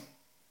need?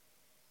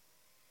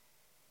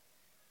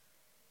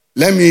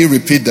 Let me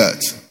repeat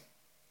that.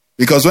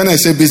 Because when I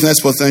say business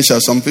potential,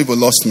 some people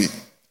lost me.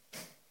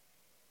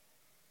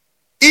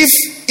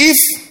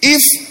 If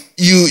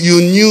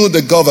you knew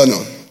the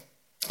governor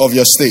of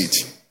your state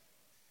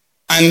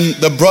and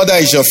the brother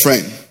is your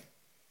friend,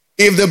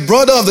 if the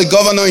brother of the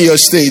governor in your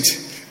state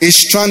is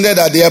stranded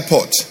at the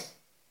airport,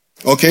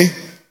 okay,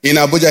 in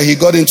Abuja, he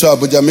got into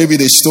Abuja, maybe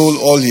they stole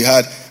all he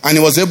had, and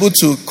he was able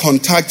to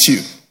contact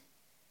you,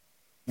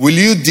 will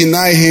you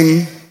deny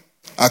him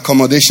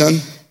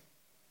accommodation?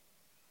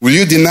 Will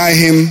you deny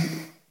him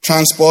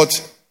transport?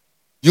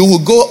 You will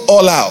go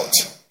all out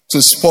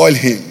to spoil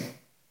him.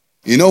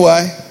 You know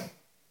why?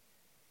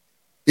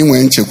 Do you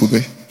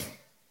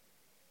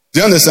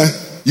understand?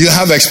 You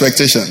have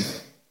expectation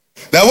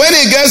that when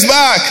he gets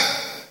back,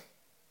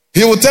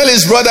 he will tell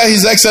his brother,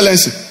 His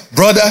Excellency,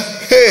 brother,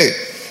 hey,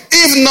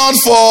 if not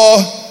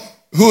for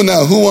who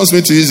now? Who wants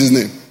me to use his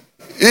name?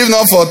 If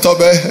not for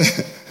Tobe,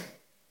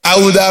 I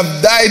would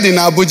have died in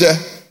Abuja.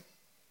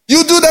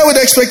 You do that with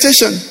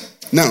expectation.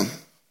 Now,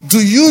 do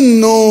you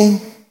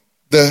know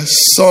the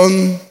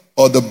son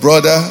or the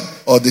brother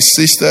or the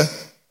sister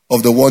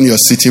of the one you're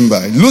sitting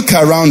by? Look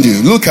around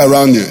you. Look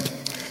around you.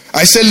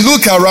 I said,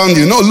 look around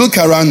you. No, look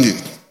around you.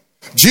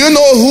 Do you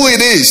know who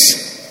it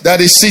is that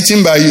is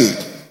sitting by you?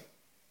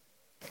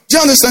 Do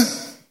you understand?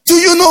 Do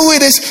you know who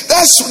it is?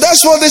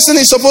 That's what this thing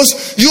is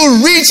supposed. You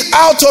reach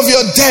out of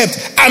your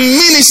depth and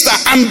minister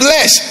and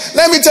bless.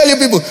 Let me tell you,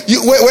 people.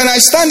 When I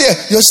stand here,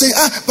 you're saying,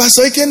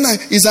 Pastor Ikenna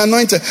is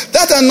anointed.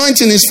 That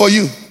anointing is for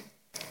you.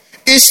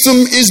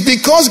 It's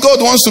because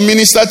God wants to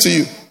minister to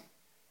you.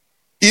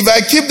 If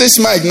I keep this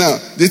mic now,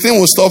 the thing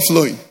will stop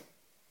flowing.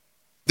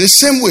 The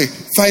same way,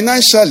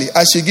 financially,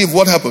 as you give,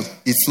 what happens?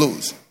 It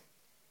flows.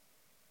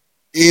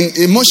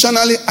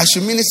 Emotionally, as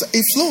you minister,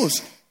 it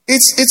flows.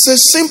 It's a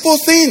simple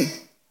thing.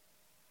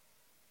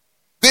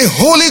 The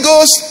Holy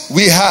Ghost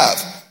we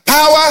have.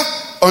 Power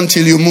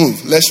until you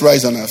move. Let's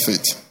rise on our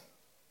feet.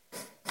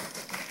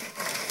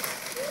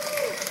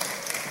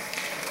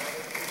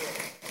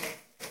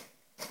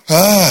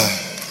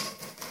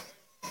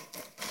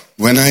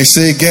 When I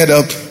say get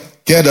up,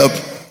 get up.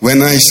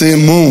 When I say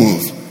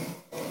move,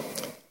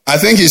 I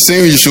think he's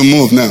saying you should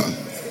move now.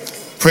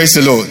 Praise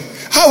the Lord.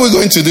 How are we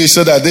going to do it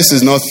so that this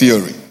is not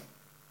theory?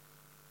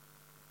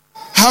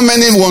 How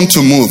many want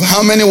to move?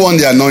 How many want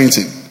the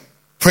anointing?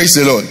 Praise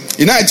the Lord.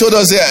 You know, I told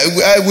us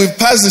we've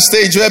passed the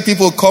stage where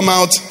people come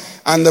out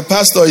and the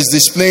pastor is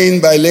displaying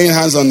by laying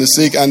hands on the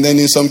sick, and then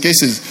in some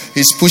cases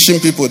he's pushing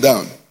people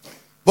down.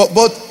 But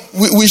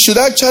we should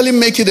actually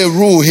make it a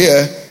rule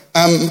here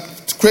and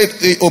create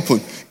it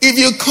open. If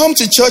you come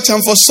to church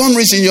and for some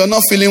reason you're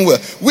not feeling well,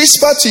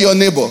 whisper to your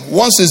neighbor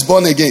once he's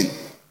born again.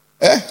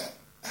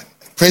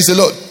 Praise the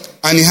Lord.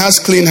 And he has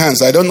clean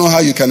hands. I don't know how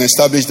you can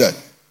establish that.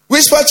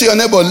 Whisper to your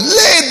neighbor,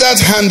 lay that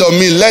hand on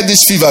me, let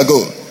this fever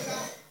go.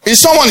 Is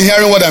someone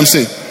hearing what I'm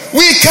saying?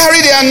 We carry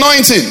the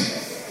anointing.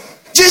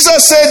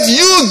 Jesus said,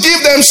 you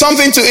give them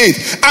something to eat.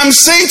 I'm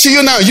saying to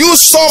you now, you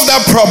solve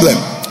that problem.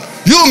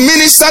 You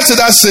minister to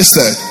that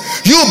sister.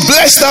 You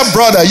bless that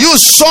brother. You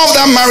solve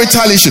that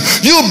marital issue.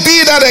 You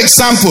be that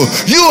example.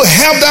 You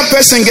help that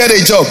person get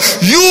a job.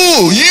 You.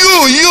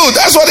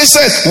 That's what he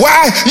said.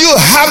 Why? You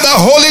have the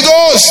Holy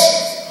Ghost.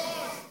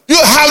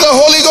 You have the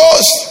Holy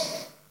Ghost.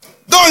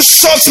 Don't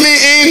shut me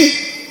in.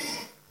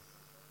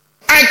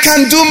 I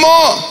can do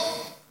more.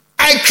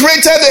 I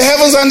created the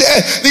heavens and the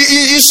earth.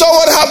 You saw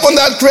what happened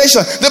at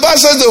creation. The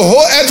Bible says the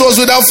whole earth was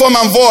without form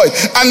and void,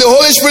 and the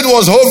Holy Spirit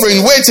was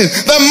hovering, waiting.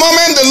 The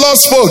moment the Lord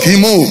spoke, he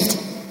moved.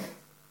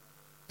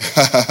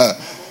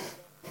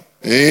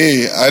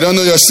 Hey, I don't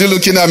know, you're still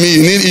looking at me.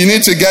 You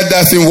need to get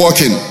that thing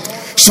working.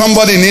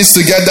 Somebody needs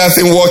to get that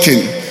thing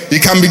working.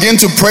 You can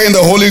begin to pray in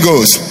the Holy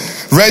Ghost.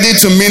 ready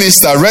to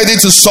minister, ready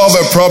to solve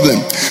a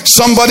problem.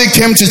 Somebody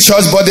came to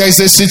church, but there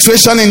is a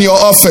situation in your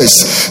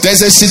office.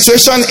 There's a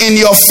situation in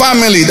your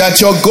family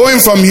that you're going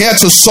from here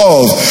to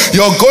solve.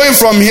 You're going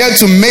from here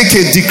to make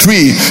a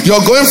decree.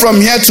 You're going from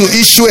here to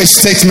issue a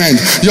statement.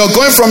 You're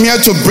going from here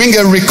to bring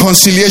a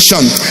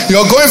reconciliation.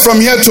 You're going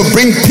from here to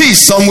bring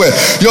peace somewhere.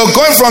 You're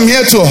going from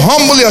here to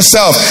humble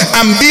yourself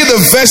and be the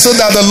vessel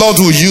that the Lord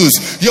will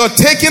use. You're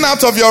taking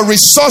out of your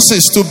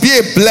resources to be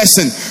a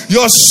blessing.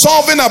 You're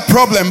solving a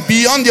problem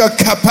beyond your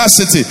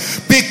capacity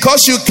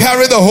because you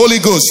carry the Holy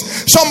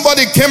Ghost.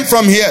 Somebody came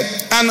from here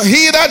and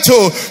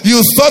hitherto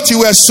you thought you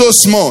were so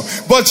small,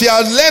 but you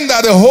have learned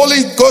that the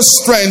Holy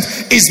Ghost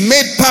strength is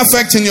made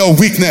perfect in your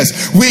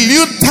weakness. Will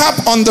you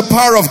tap on the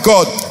power of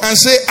God and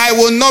say, I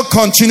will not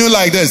continue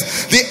like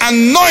this. The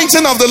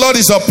anointing of the Lord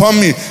is upon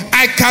me.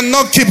 I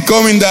cannot keep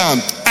going down.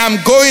 I'm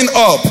going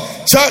up.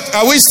 Church,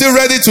 are we still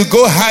ready to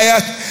go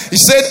higher? He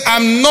said,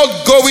 I'm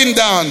not going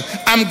down.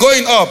 I'm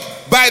going up.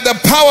 By the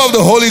power of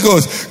the Holy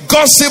Ghost,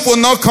 gossip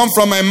will not come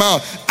from my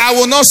mouth. I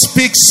will not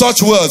speak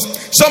such words.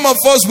 Some of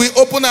us, we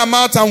open our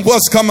mouth and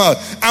words come out,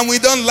 and we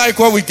don't like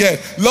what we get.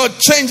 Lord,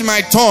 change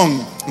my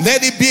tongue.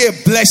 Let it be a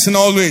blessing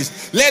always.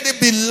 Let it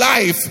be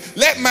life.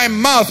 Let my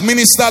mouth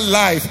minister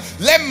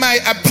life. Let my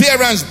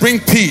appearance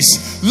bring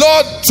peace.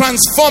 Lord,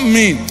 transform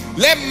me.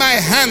 Let my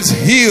hands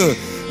heal.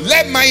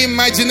 Let my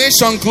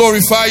imagination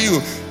glorify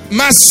you.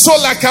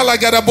 Masola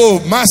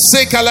kalagarabo,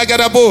 mase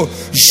kalagarabo,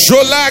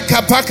 jola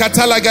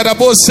kapakata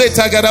lagarabo,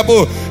 seta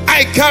garabo.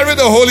 I carry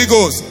the Holy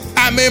Ghost.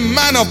 I'm a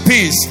man of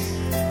peace.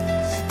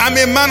 I'm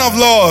a man of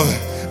love.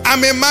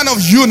 I'm a man of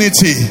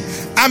unity.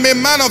 I'm a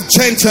man of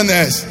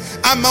gentleness.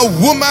 I'm a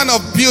woman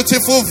of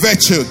beautiful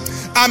virtue.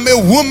 I'm a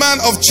woman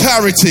of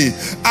charity.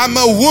 I'm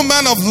a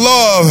woman of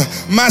love.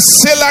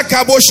 Masela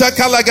kabosha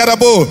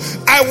kalagarabo.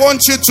 I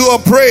want you to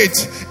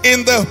operate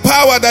in the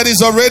power that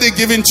is already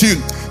given to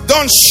you.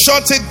 Don't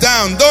shut it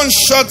down. Don't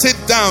shut it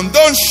down.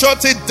 Don't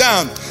shut it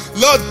down.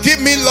 Lord, give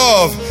me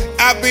love.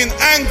 I've been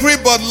angry,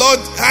 but Lord,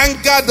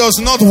 anger does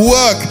not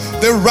work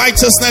the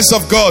righteousness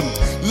of God.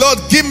 Lord,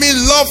 give me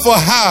love for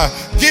her.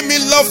 Give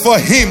me love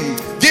for him.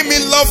 Give me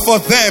love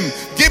for them.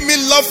 Give me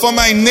love for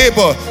my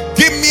neighbor.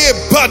 Give me a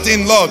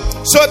burden, Lord,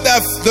 so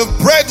that the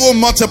bread will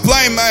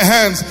multiply in my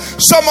hands.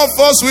 Some of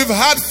us, we've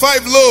had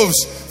 5 loaves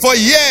for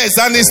years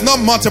and it's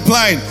not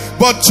multiplying.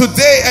 But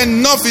today,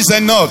 enough is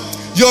enough.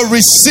 You're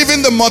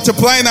receiving the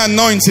multiplying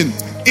anointing.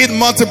 It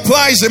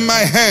multiplies in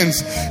my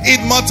hands. It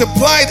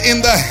multiplied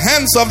in the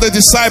hands of the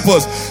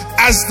disciples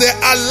as they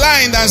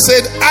aligned and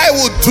said, I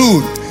will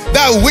do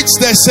that which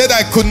they said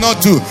I could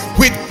not do.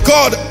 With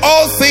God,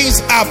 all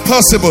things are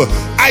possible.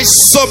 I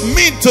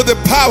submit to the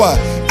power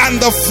and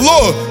the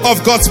flow of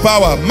God's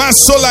power.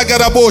 Masola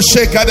garabo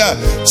shekada.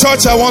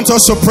 Church, I want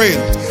us to pray.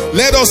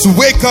 Let us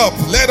wake up.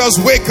 Let us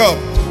wake up.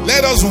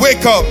 Let us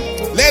wake up.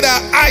 Let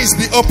our eyes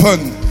be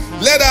open.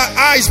 Let our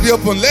eyes be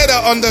open. Let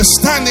our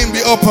understanding be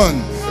open,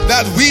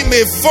 that we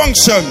may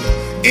function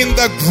in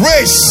the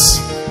grace,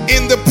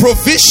 in the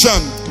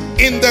provision,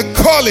 in the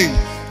calling.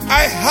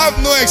 I have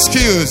no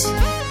excuse.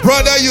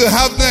 Brother, you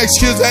have no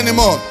excuse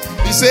anymore.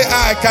 You say,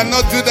 I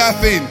cannot do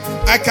that thing.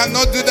 I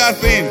cannot do that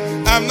thing.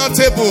 I'm not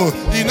able.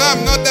 You know,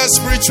 I'm not that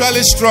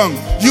spiritually strong.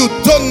 You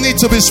don't need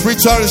to be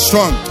spiritually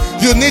strong.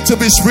 You need to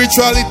be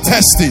spiritually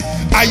thirsty.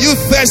 Are you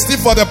thirsty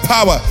for the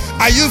power?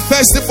 Are you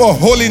thirsty for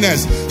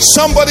holiness?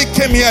 Somebody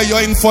came here,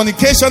 you're in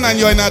fornication and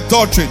you're in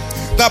adultery.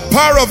 The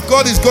power of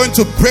God is going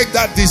to break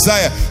that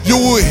desire.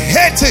 You will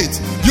hate it.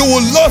 You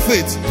will loathe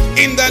it.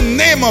 In the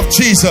name of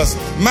Jesus.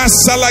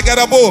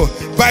 Masalagarabo.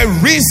 By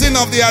reason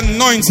of the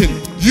anointing,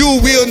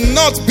 you will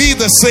not be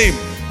the same.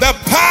 The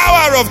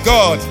power of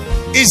God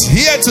is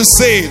here to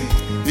save,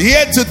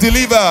 here to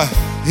deliver,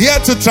 here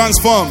to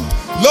transform.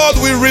 Lord,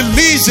 we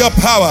release your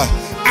power.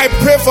 I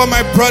pray for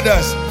my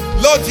brothers.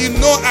 Lord, you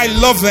know I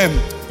love them.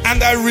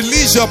 And I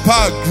release your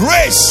power.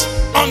 Grace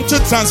unto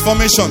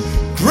transformation.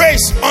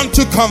 Grace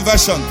unto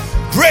conversion.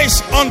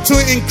 Grace unto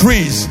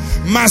increase.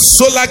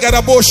 Masola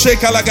garabo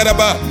shekala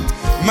garaba.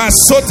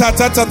 Masota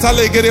tata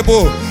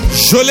legerebo.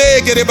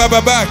 Jole gereba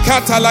baba.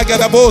 Kata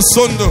lagarabo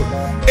sondo.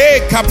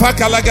 E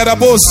kapaka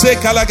lagarabo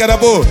seka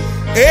lagarabo.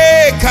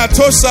 E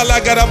katosa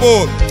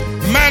lagarabo.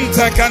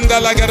 Manta kanda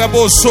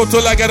lagarabo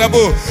soto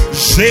lagarabo.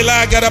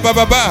 Jela garaba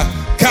baba.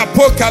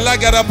 Kapoka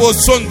lagarabo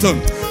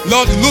sonto.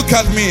 Lord, look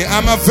at me.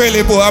 I'm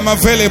available. I'm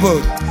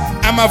available.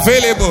 I'm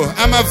available.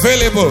 I'm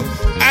available.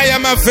 I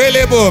am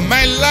available.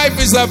 My life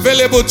is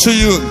available to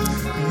you.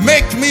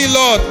 Make me,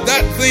 Lord,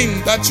 that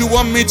thing that you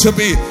want me to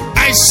be.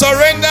 I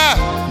surrender.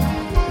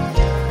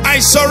 I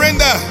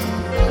surrender.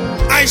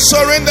 I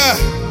surrender.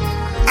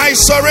 I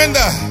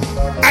surrender.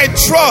 I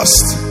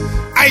trust.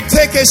 I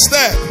take a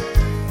step.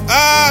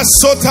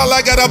 Sota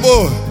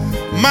lagarabo.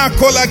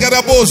 Mako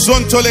lagarabo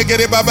zonto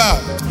legere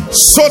baba.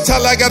 Sota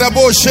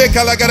lagarabo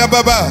sheka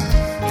lagarababa.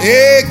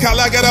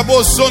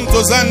 Kalagarabo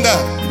zonto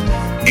zanda.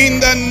 In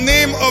the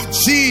name of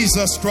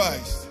Jesus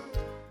Christ.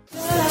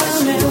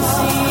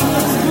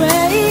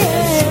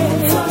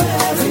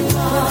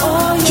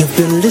 You've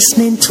been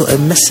listening to a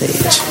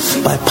message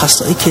by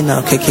Pastor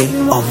Ikenna Okeke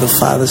of the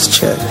Father's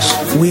Church.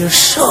 We are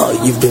sure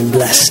you've been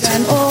blessed.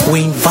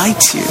 We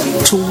invite you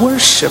to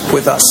worship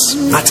with us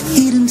at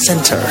Eden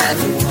Center,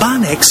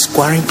 Banex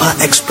Gwarimpa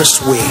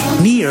Expressway,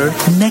 near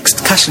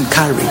Next Cash and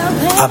Carry,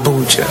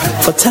 Abuja.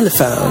 For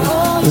telephone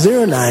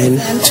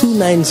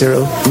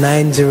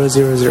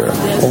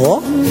 09-290-9000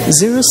 or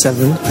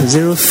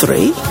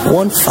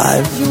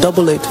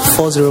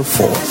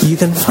 0703-1588-404. You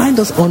can find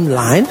us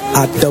online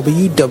at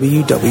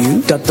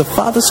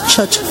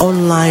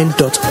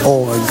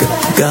www.thefatherschurchonline.org.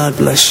 God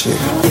bless you.